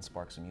and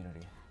spark some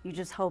unity. You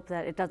just hope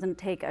that it doesn't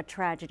take a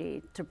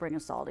tragedy to bring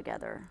us all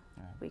together.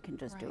 We can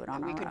just do it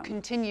on our own. We could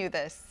continue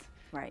this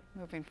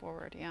moving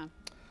forward,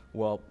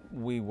 Well,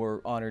 we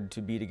were honored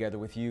to be together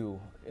with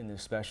you in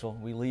this special.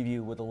 We leave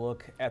you with a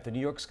look at the New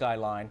York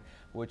skyline,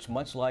 which,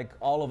 much like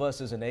all of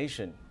us as a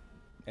nation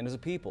and as a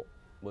people,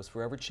 was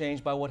forever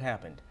changed by what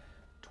happened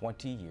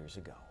 20 years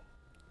ago.